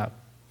showed up.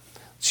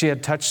 She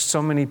had touched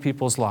so many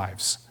people's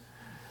lives.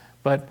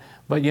 But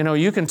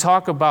you can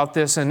talk about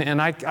this, and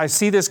I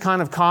see this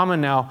kind of common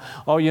now.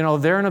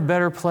 They're in a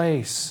better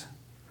place.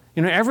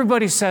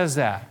 Everybody says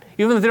that,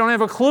 even if they don't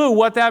have a clue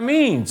what that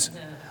means.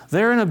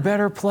 They're in a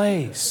better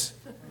place.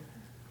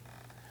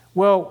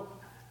 Well,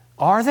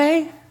 are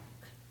they?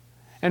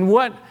 And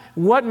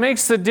what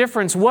makes the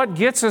difference? What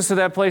gets us to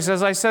that place?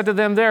 As I said to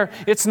them there,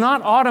 it's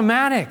not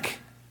automatic.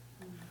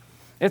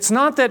 It's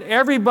not that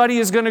everybody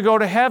is going to go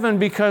to heaven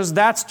because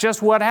that's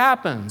just what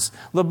happens.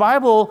 The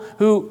Bible,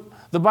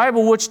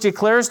 which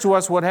declares to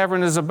us what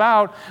heaven is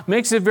about,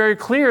 makes it very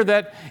clear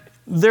that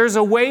there's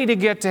a way to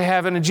get to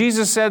heaven. And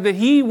Jesus said that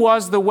He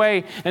was the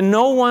way, and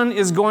no one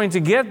is going to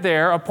get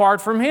there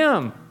apart from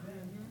Him.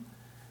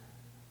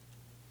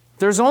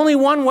 There's only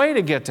one way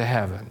to get to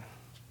heaven.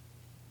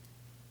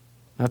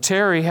 Now,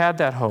 Terry had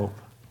that hope,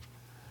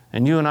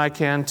 and you and I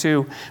can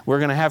too. We're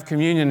going to have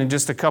communion in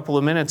just a couple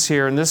of minutes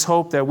here, and this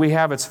hope that we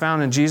have, it's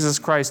found in Jesus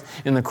Christ,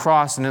 in the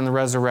cross and in the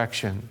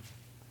resurrection.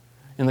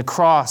 In the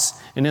cross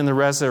and in the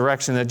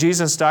resurrection, that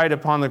Jesus died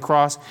upon the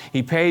cross,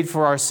 He paid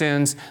for our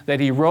sins, that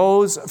He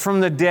rose from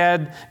the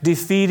dead,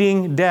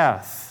 defeating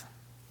death.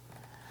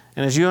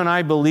 And as you and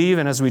I believe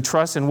and as we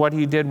trust in what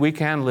He did, we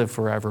can live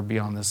forever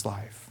beyond this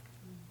life.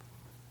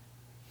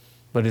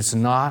 But it's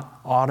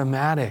not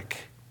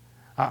automatic.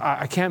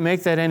 I can't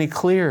make that any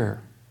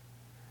clearer.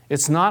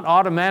 It's not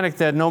automatic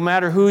that no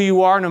matter who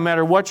you are, no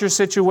matter what your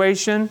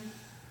situation,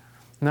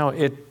 no,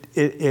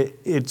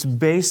 it's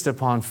based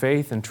upon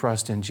faith and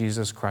trust in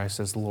Jesus Christ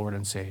as the Lord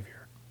and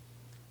Savior.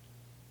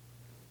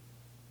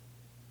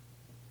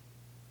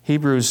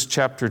 Hebrews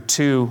chapter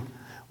 2.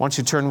 Why don't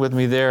you turn with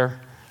me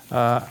there?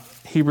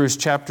 Hebrews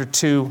chapter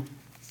 2,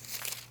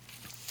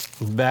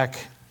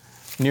 back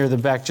near the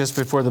back, just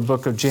before the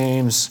book of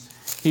James.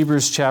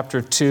 Hebrews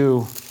chapter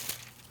 2,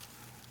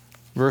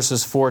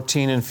 verses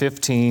 14 and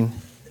 15.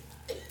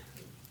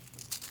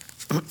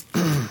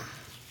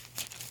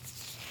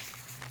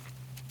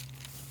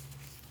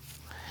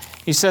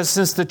 He says,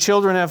 since the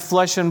children have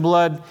flesh and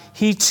blood,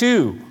 he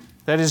too,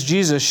 that is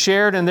Jesus,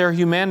 shared in their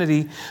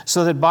humanity,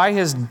 so that by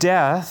his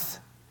death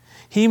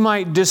he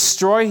might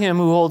destroy him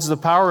who holds the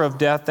power of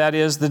death, that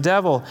is, the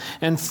devil,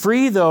 and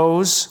free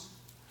those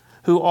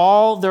who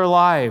all their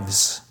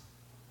lives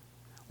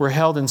were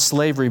held in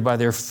slavery by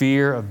their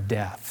fear of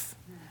death.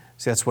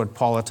 See, that's what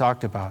Paula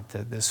talked about,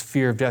 this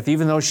fear of death.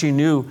 Even though she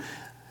knew,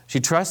 she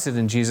trusted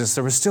in Jesus,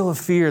 there was still a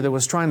fear that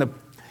was trying to,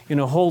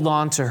 hold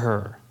on to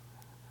her.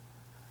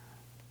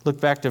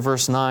 Look back to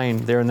verse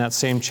 9 there in that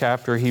same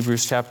chapter,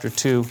 Hebrews chapter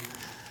 2.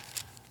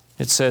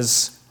 It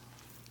says,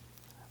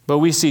 but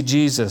we see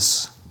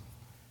Jesus,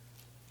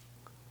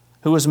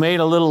 who was made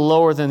a little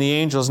lower than the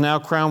angels, now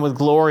crowned with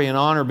glory and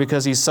honor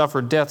because he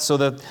suffered death, so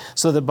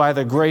that by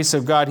the grace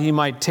of God he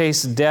might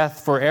taste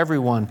death for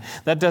everyone.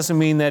 That doesn't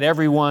mean that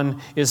everyone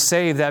is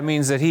saved. That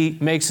means that he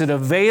makes it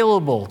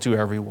available to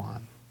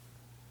everyone.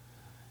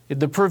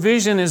 The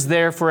provision is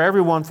there for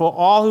everyone, for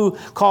all who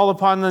call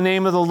upon the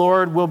name of the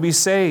Lord will be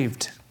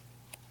saved.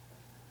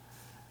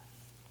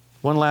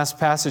 One last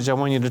passage I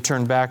want you to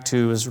turn back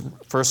to is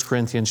 1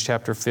 Corinthians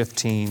chapter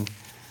 15,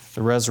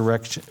 the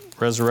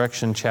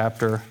resurrection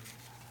chapter.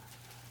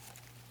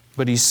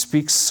 But he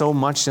speaks so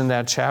much in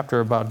that chapter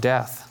about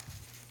death.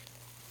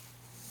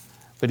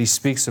 But he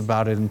speaks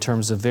about it in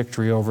terms of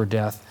victory over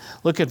death.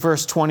 Look at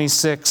verse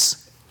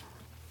 26.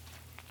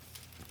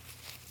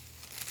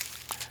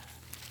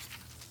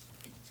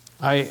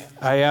 I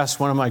asked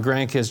one of my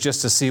grandkids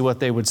just to see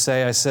what they would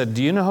say. I said,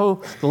 do you know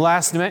who the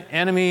last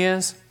enemy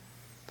is?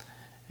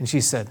 And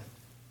she said,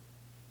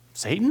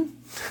 Satan?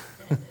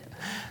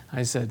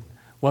 I said,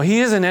 well,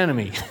 he is an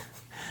enemy,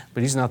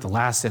 but he's not the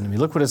last enemy.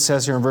 Look what it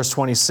says here in verse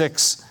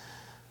 26.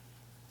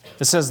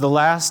 It says, the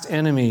last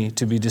enemy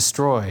to be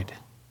destroyed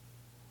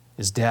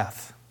is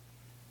death.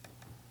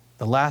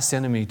 The last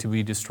enemy to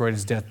be destroyed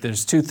is death.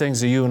 There's two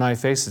things that you and I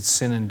face. It's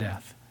sin and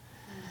death.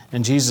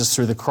 And Jesus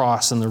through the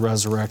cross and the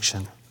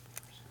resurrection.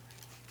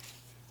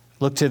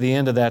 Look to the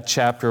end of that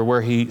chapter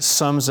where he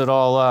sums it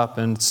all up,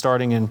 and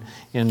starting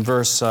in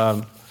verse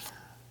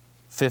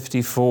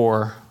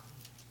 54,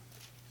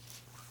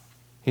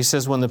 he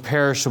says, when the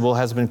perishable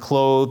has been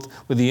clothed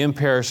with the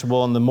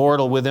imperishable and the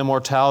mortal with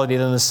immortality,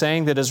 then the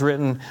saying that is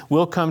written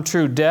will come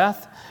true.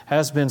 Death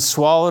has been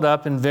swallowed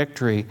up in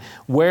victory.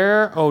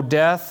 Where, O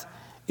death,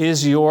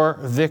 is your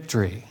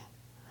victory?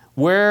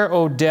 Where,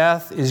 O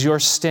death, is your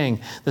sting?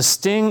 The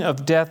sting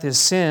of death is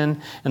sin,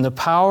 and the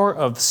power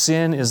of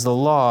sin is the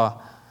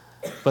law.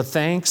 But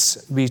thanks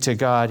be to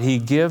God, he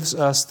gives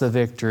us the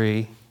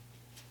victory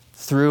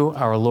through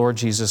our Lord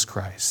Jesus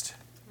Christ.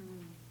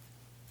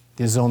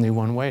 There's only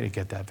one way to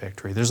get that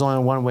victory. There's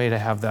only one way to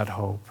have that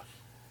hope.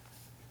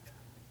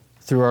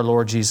 Through our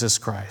Lord Jesus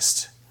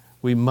Christ.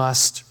 We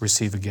must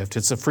receive a gift.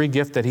 It's a free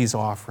gift that he's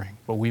offering,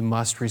 but we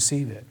must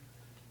receive it.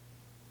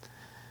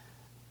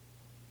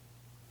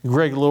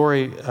 Greg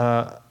Laurie,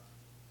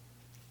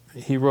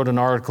 he wrote an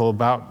article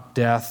about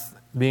death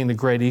being the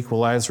great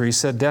equalizer. He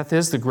said, death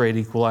is the great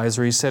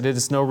equalizer. He said, it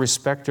is no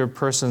respecter of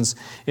persons.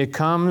 It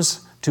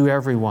comes to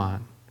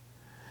everyone.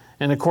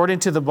 And according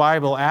to the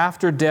Bible,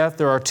 after death,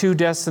 there are two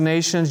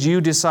destinations.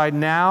 You decide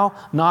now,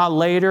 not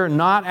later,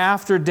 not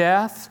after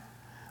death,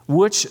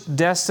 which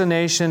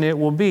destination it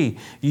will be.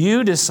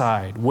 You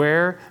decide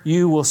where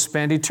you will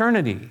spend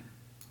eternity. And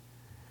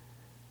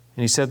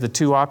he said the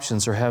two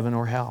options are heaven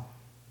or hell.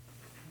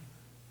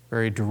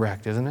 Very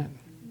direct, isn't it?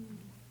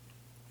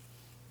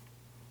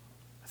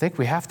 I think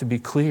we have to be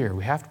clear.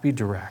 We have to be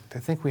direct. I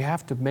think we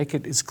have to make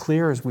it as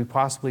clear as we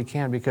possibly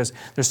can, because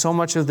there's so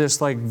much of this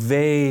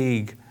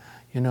vague,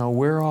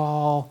 we're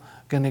all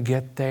going to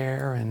get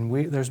there,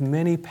 and there's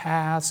many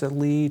paths that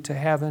lead to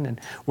heaven,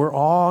 and we're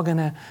all going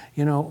to,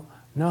 no.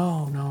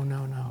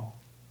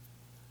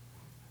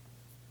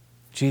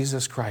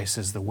 Jesus Christ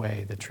is the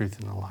way, the truth,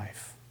 and the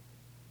life.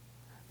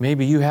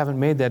 Maybe you haven't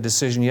made that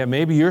decision yet.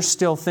 Maybe you're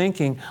still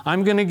thinking,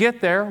 I'm going to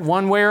get there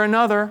one way or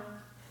another.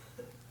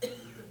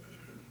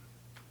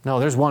 No,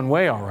 there's one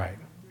way, all right,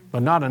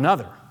 but not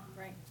another.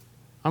 Right.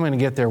 I'm going to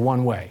get there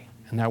one way,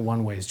 and that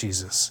one way is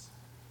Jesus.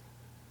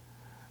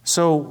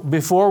 So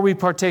before we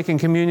partake in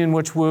communion,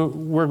 which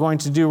we're going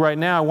to do right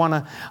now,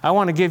 I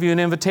want to give you an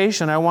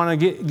invitation. I want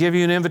to give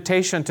you an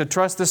invitation to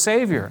trust the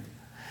Savior,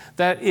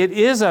 that it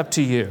is up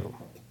to you,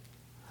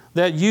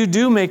 that you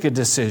do make a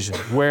decision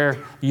where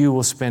you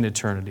will spend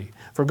eternity.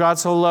 For God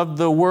so loved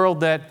the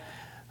world that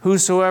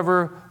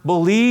whosoever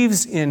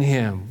believes in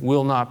him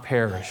will not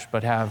perish,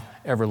 but have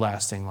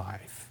everlasting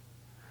life.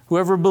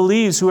 Whoever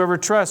believes, whoever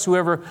trusts,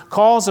 whoever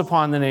calls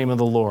upon the name of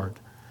the Lord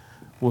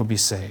will be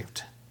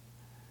saved.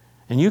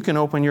 And you can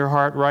open your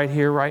heart right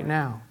here, right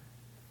now.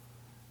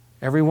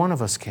 Every one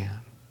of us can.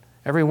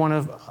 Every one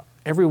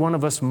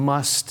of us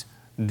must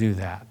do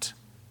that.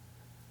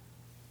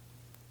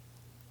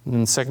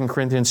 In 2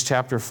 Corinthians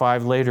chapter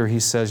 5 later, he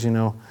says,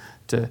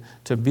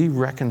 to be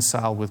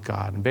reconciled with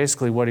God. And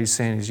basically what he's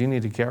saying is you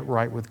need to get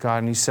right with God.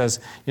 And he says,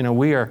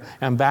 we are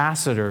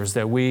ambassadors,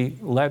 that we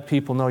let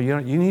people know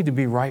you need to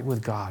be right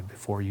with God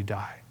before you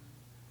die.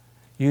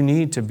 You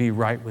need to be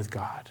right with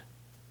God.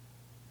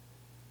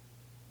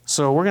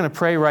 So we're going to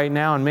pray right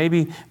now, and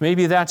maybe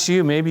that's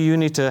you. Maybe you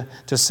need to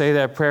say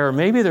that prayer. Or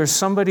maybe there's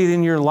somebody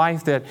in your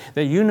life that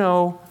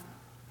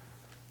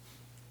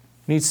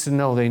needs to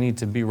know they need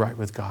to be right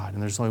with God.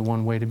 And there's only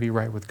one way to be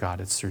right with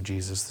God. It's through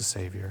Jesus the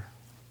Savior.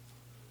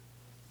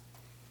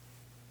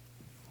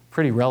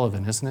 Pretty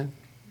relevant, isn't it?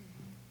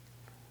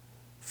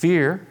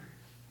 Fear,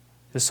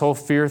 this whole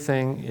fear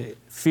thing,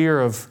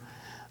 fear of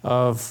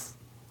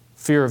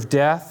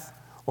death,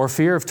 or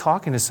fear of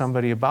talking to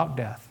somebody about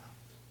death.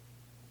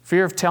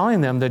 Fear of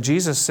telling them that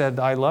Jesus said,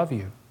 I love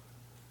you.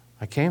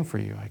 I came for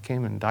you. I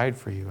came and died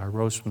for you. I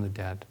rose from the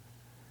dead.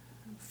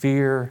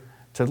 Fear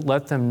to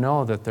let them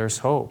know that there's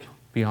hope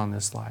beyond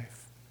this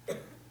life.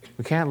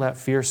 We can't let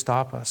fear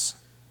stop us.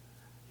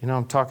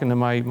 I'm talking to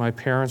my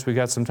parents. We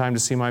got some time to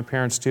see my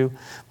parents too.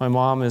 My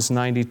mom is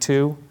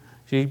 92.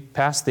 She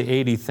passed the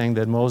 80 thing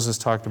that Moses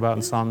talked about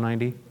in Psalm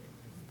 90.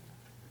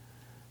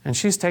 And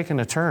she's taken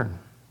a turn.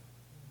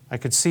 I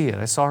could see it.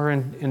 I saw her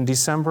in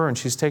December, and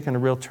she's taken a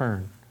real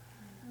turn.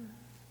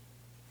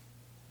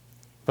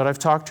 But I've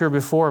talked to her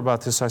before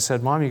about this. I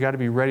said, Mom, you got to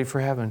be ready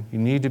for heaven. You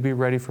need to be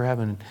ready for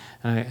heaven.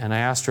 And I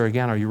asked her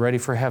again, are you ready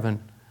for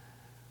heaven?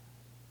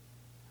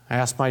 I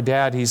asked my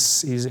dad,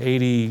 he's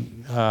 80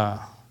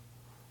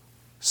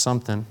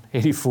 something,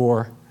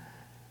 84.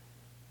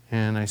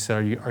 And I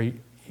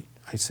said,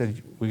 I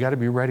said, we got to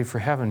be ready for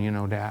heaven,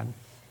 Dad.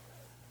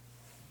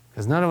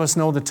 Because none of us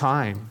know the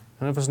time.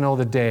 None of us know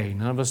the day.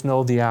 None of us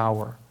know the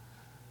hour.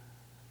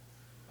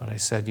 But I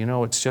said,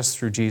 it's just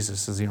through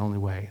Jesus is the only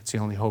way. It's the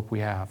only hope we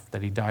have,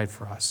 that he died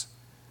for us.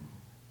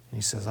 And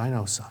he says, I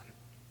know, son.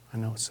 I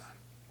know, son.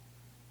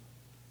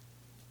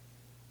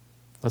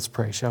 Let's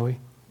pray, shall we?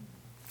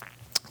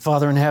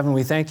 Father in heaven,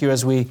 we thank you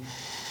as we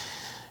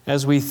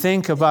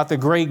think about the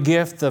great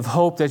gift of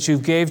hope that you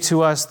gave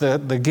to us,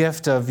 the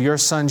gift of your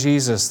Son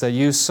Jesus, that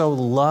you so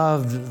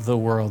loved the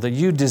world, that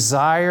you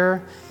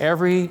desire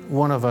every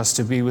one of us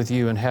to be with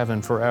you in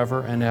heaven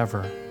forever and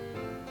ever.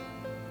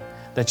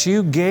 That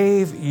you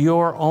gave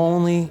your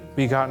only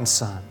begotten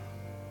Son,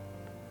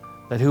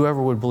 that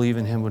whoever would believe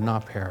in him would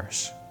not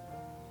perish,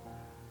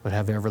 but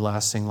have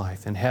everlasting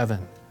life in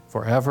heaven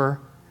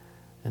forever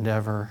and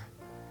ever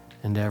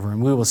and ever.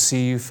 And we will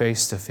see you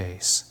face to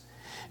face.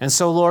 And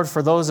so, Lord,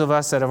 for those of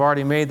us that have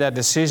already made that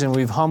decision,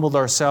 we've humbled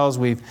ourselves,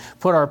 we've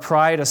put our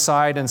pride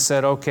aside and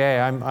said, okay,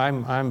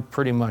 I'm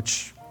pretty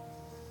much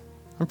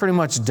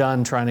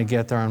done trying to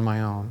get there on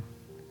my own.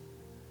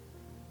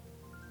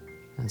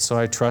 And so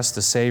I trust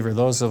the Savior.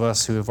 Those of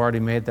us who have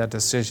already made that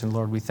decision,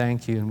 Lord, we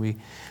thank you, and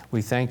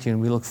we thank you,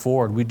 and we look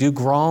forward. We do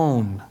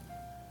groan,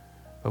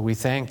 but we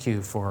thank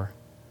you for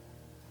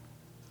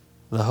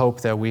the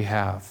hope that we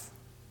have,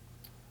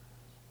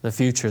 the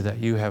future that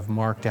you have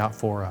marked out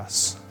for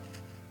us.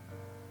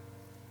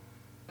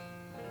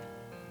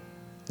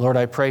 Lord,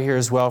 I pray here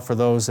as well for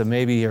those that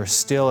maybe are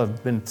still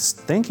have been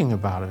thinking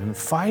about it and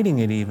fighting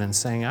it even,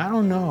 saying, I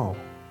don't know.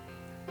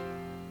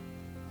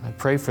 I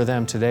pray for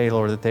them today,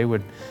 Lord, that they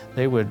would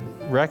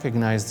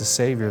recognize the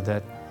Savior,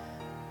 that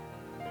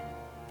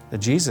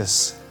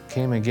Jesus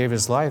came and gave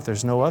his life.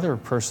 There's no other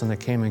person that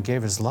came and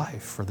gave his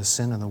life for the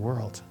sin of the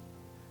world.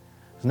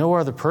 There's no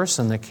other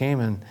person that came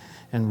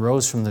and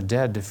rose from the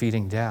dead,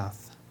 defeating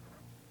death.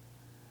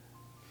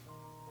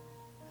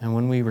 And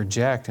when we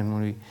reject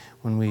and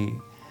when we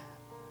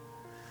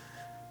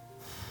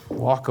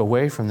walk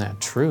away from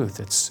that truth,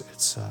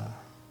 it's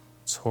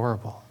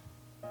horrible.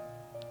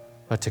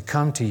 But to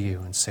come to you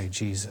and say,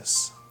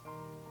 Jesus.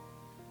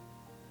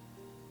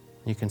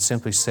 You can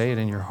simply say it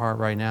in your heart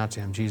right now to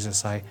him,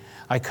 Jesus, I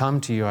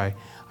come to you. I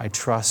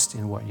trust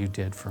in what you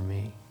did for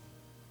me.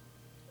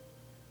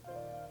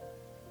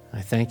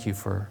 I thank you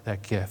for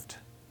that gift.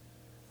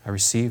 I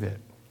receive it.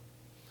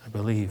 I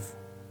believe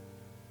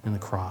in the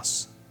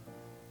cross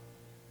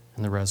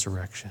and the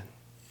resurrection.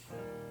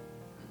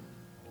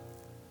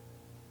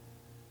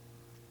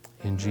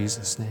 In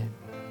Jesus' name.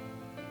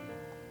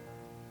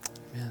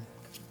 Amen.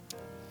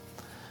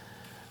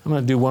 I'm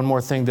going to do one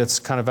more thing that's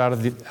kind of out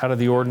of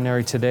the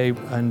ordinary today,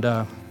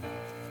 and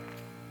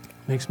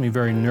makes me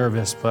very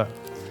nervous, but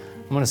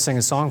I'm going to sing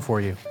a song for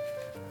you.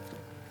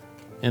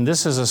 And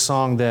this is a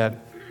song that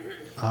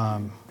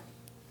I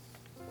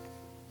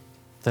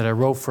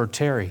wrote for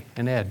Terry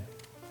and Ed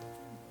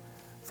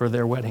for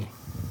their wedding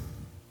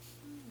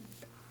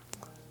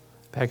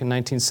back in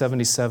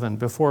 1977,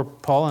 before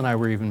Paul and I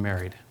were even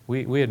married.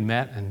 We had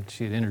met, and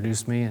she had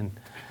introduced me,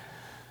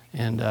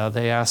 and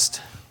they asked,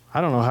 I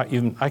don't know how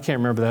even, I can't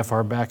remember that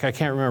far back. I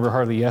can't remember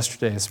hardly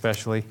yesterday,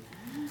 especially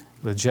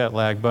with jet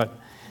lag, but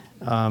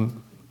I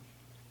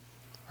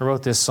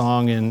wrote this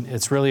song, and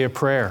it's really a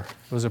prayer.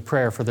 It was a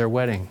prayer for their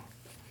wedding,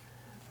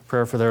 a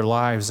prayer for their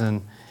lives,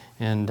 and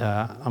I'm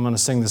going to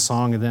sing the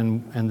song,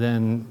 and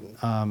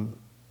then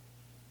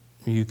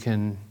you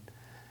can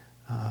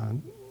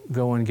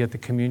go and get the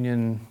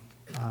communion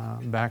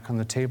back on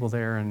the table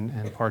there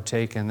and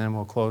partake, and then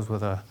we'll close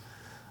with a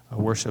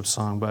worship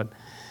song. But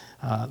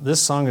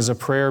this song is a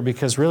prayer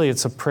because really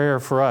it's a prayer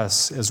for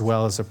us as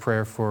well as a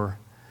prayer for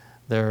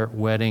their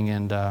wedding.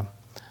 And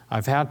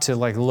I've had to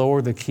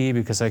lower the key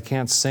because I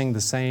can't sing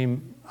the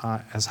same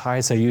as high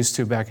as I used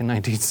to back in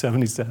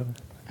 1977.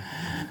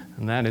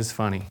 And that is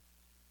funny.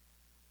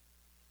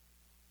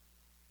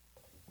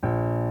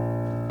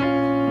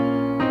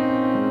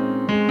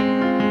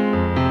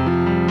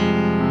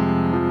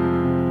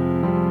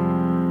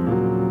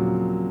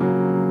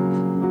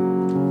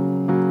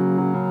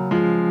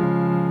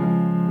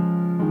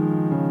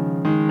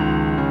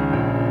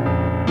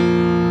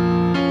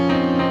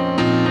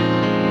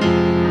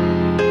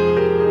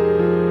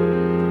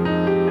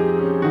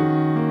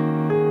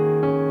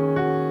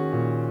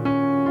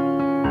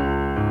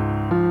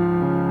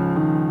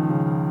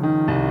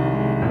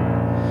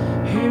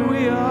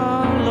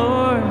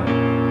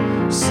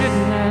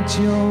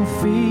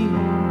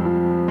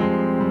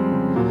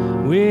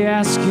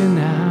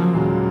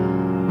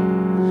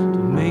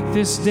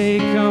 This day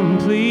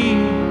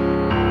complete.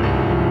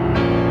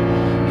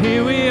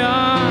 Here we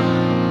are,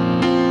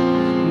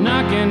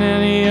 knocking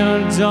at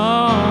your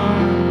door.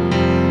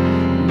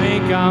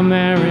 Make our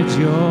marriage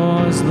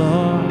yours,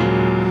 Lord,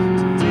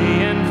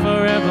 today and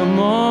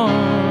forevermore.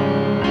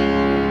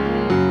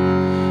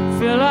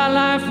 Fill our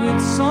life with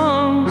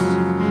songs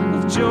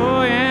of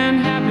joy and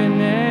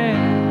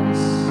happiness.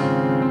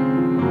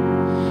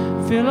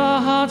 Fill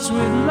our hearts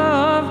with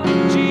love.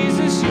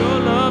 Jesus, your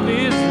love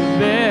is the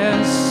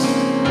best.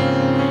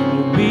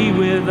 Be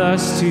with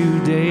us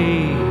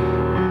today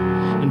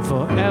and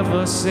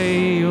forever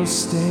say you'll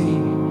stay.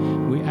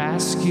 We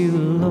ask you,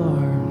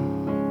 Lord.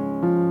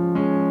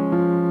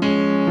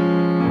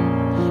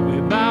 We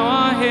bow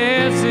our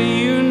heads to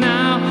you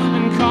now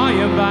and call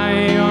you by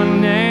your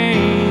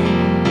name,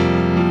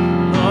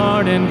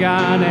 Lord and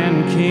God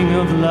and King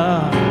of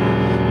love,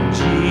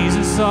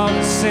 Jesus all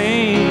the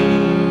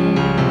same.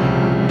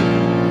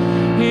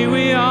 Here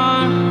we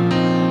are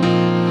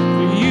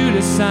for you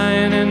to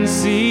sign and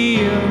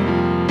seal.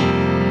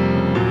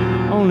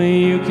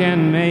 Only you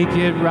can make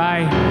it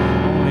right.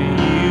 Only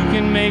you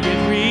can make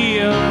it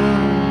real.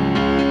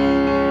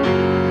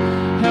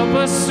 Help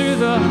us through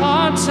the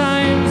hard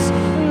times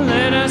and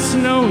let us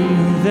know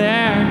you're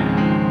there.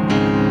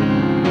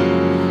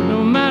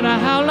 No matter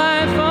how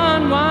life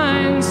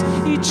unwinds,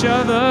 each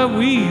other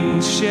we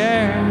will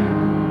share.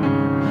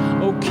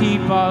 Oh,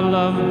 keep our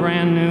love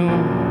brand new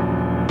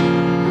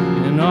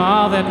in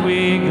all that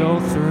we go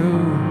through.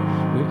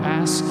 We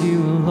ask you,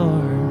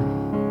 Lord.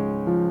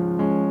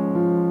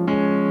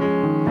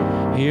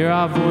 Hear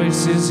our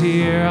voices,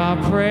 hear our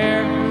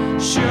prayer.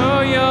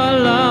 Show your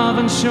love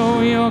and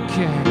show your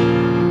care.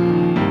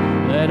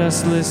 Let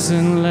us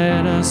listen,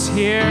 let us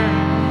hear,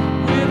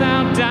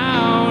 without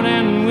doubt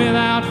and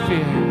without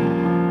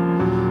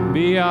fear.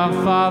 Be our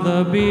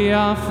Father, be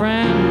our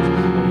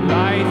friend.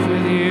 Life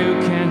with you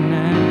can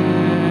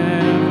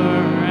never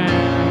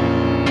end.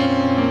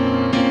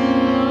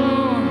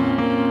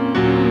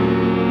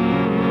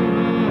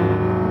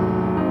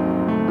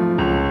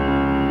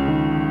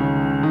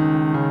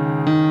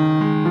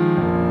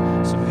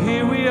 So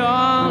here we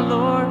are,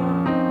 Lord,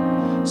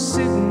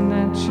 sitting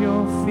at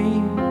your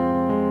feet.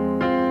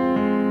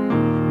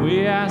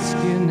 We ask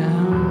you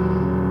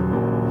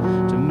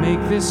now to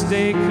make this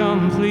day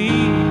complete.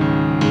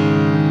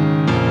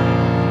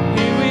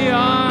 Here we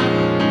are,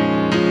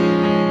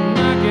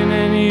 knocking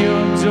at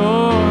your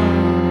door.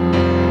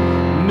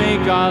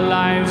 Make our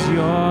lives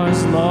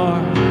yours,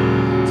 Lord,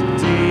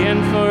 today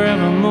and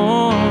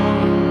forevermore.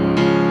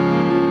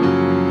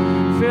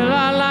 Fill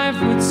our life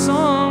with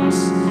songs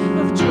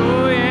of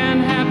joy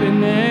and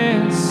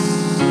happiness.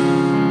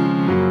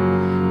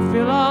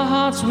 Fill our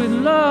hearts with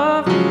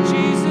love.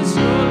 Jesus,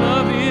 your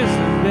love is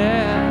the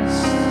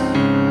best.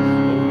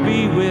 Oh,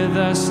 be with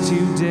us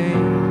today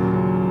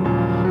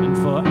and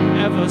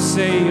forever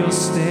say you'll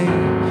stay.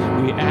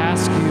 We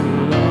ask you,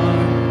 Lord.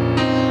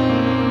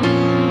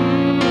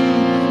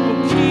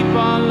 Oh, keep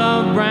our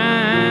love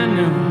brand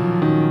new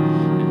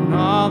and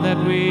all that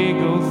we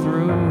go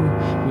through.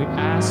 We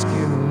ask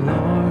you, Lord.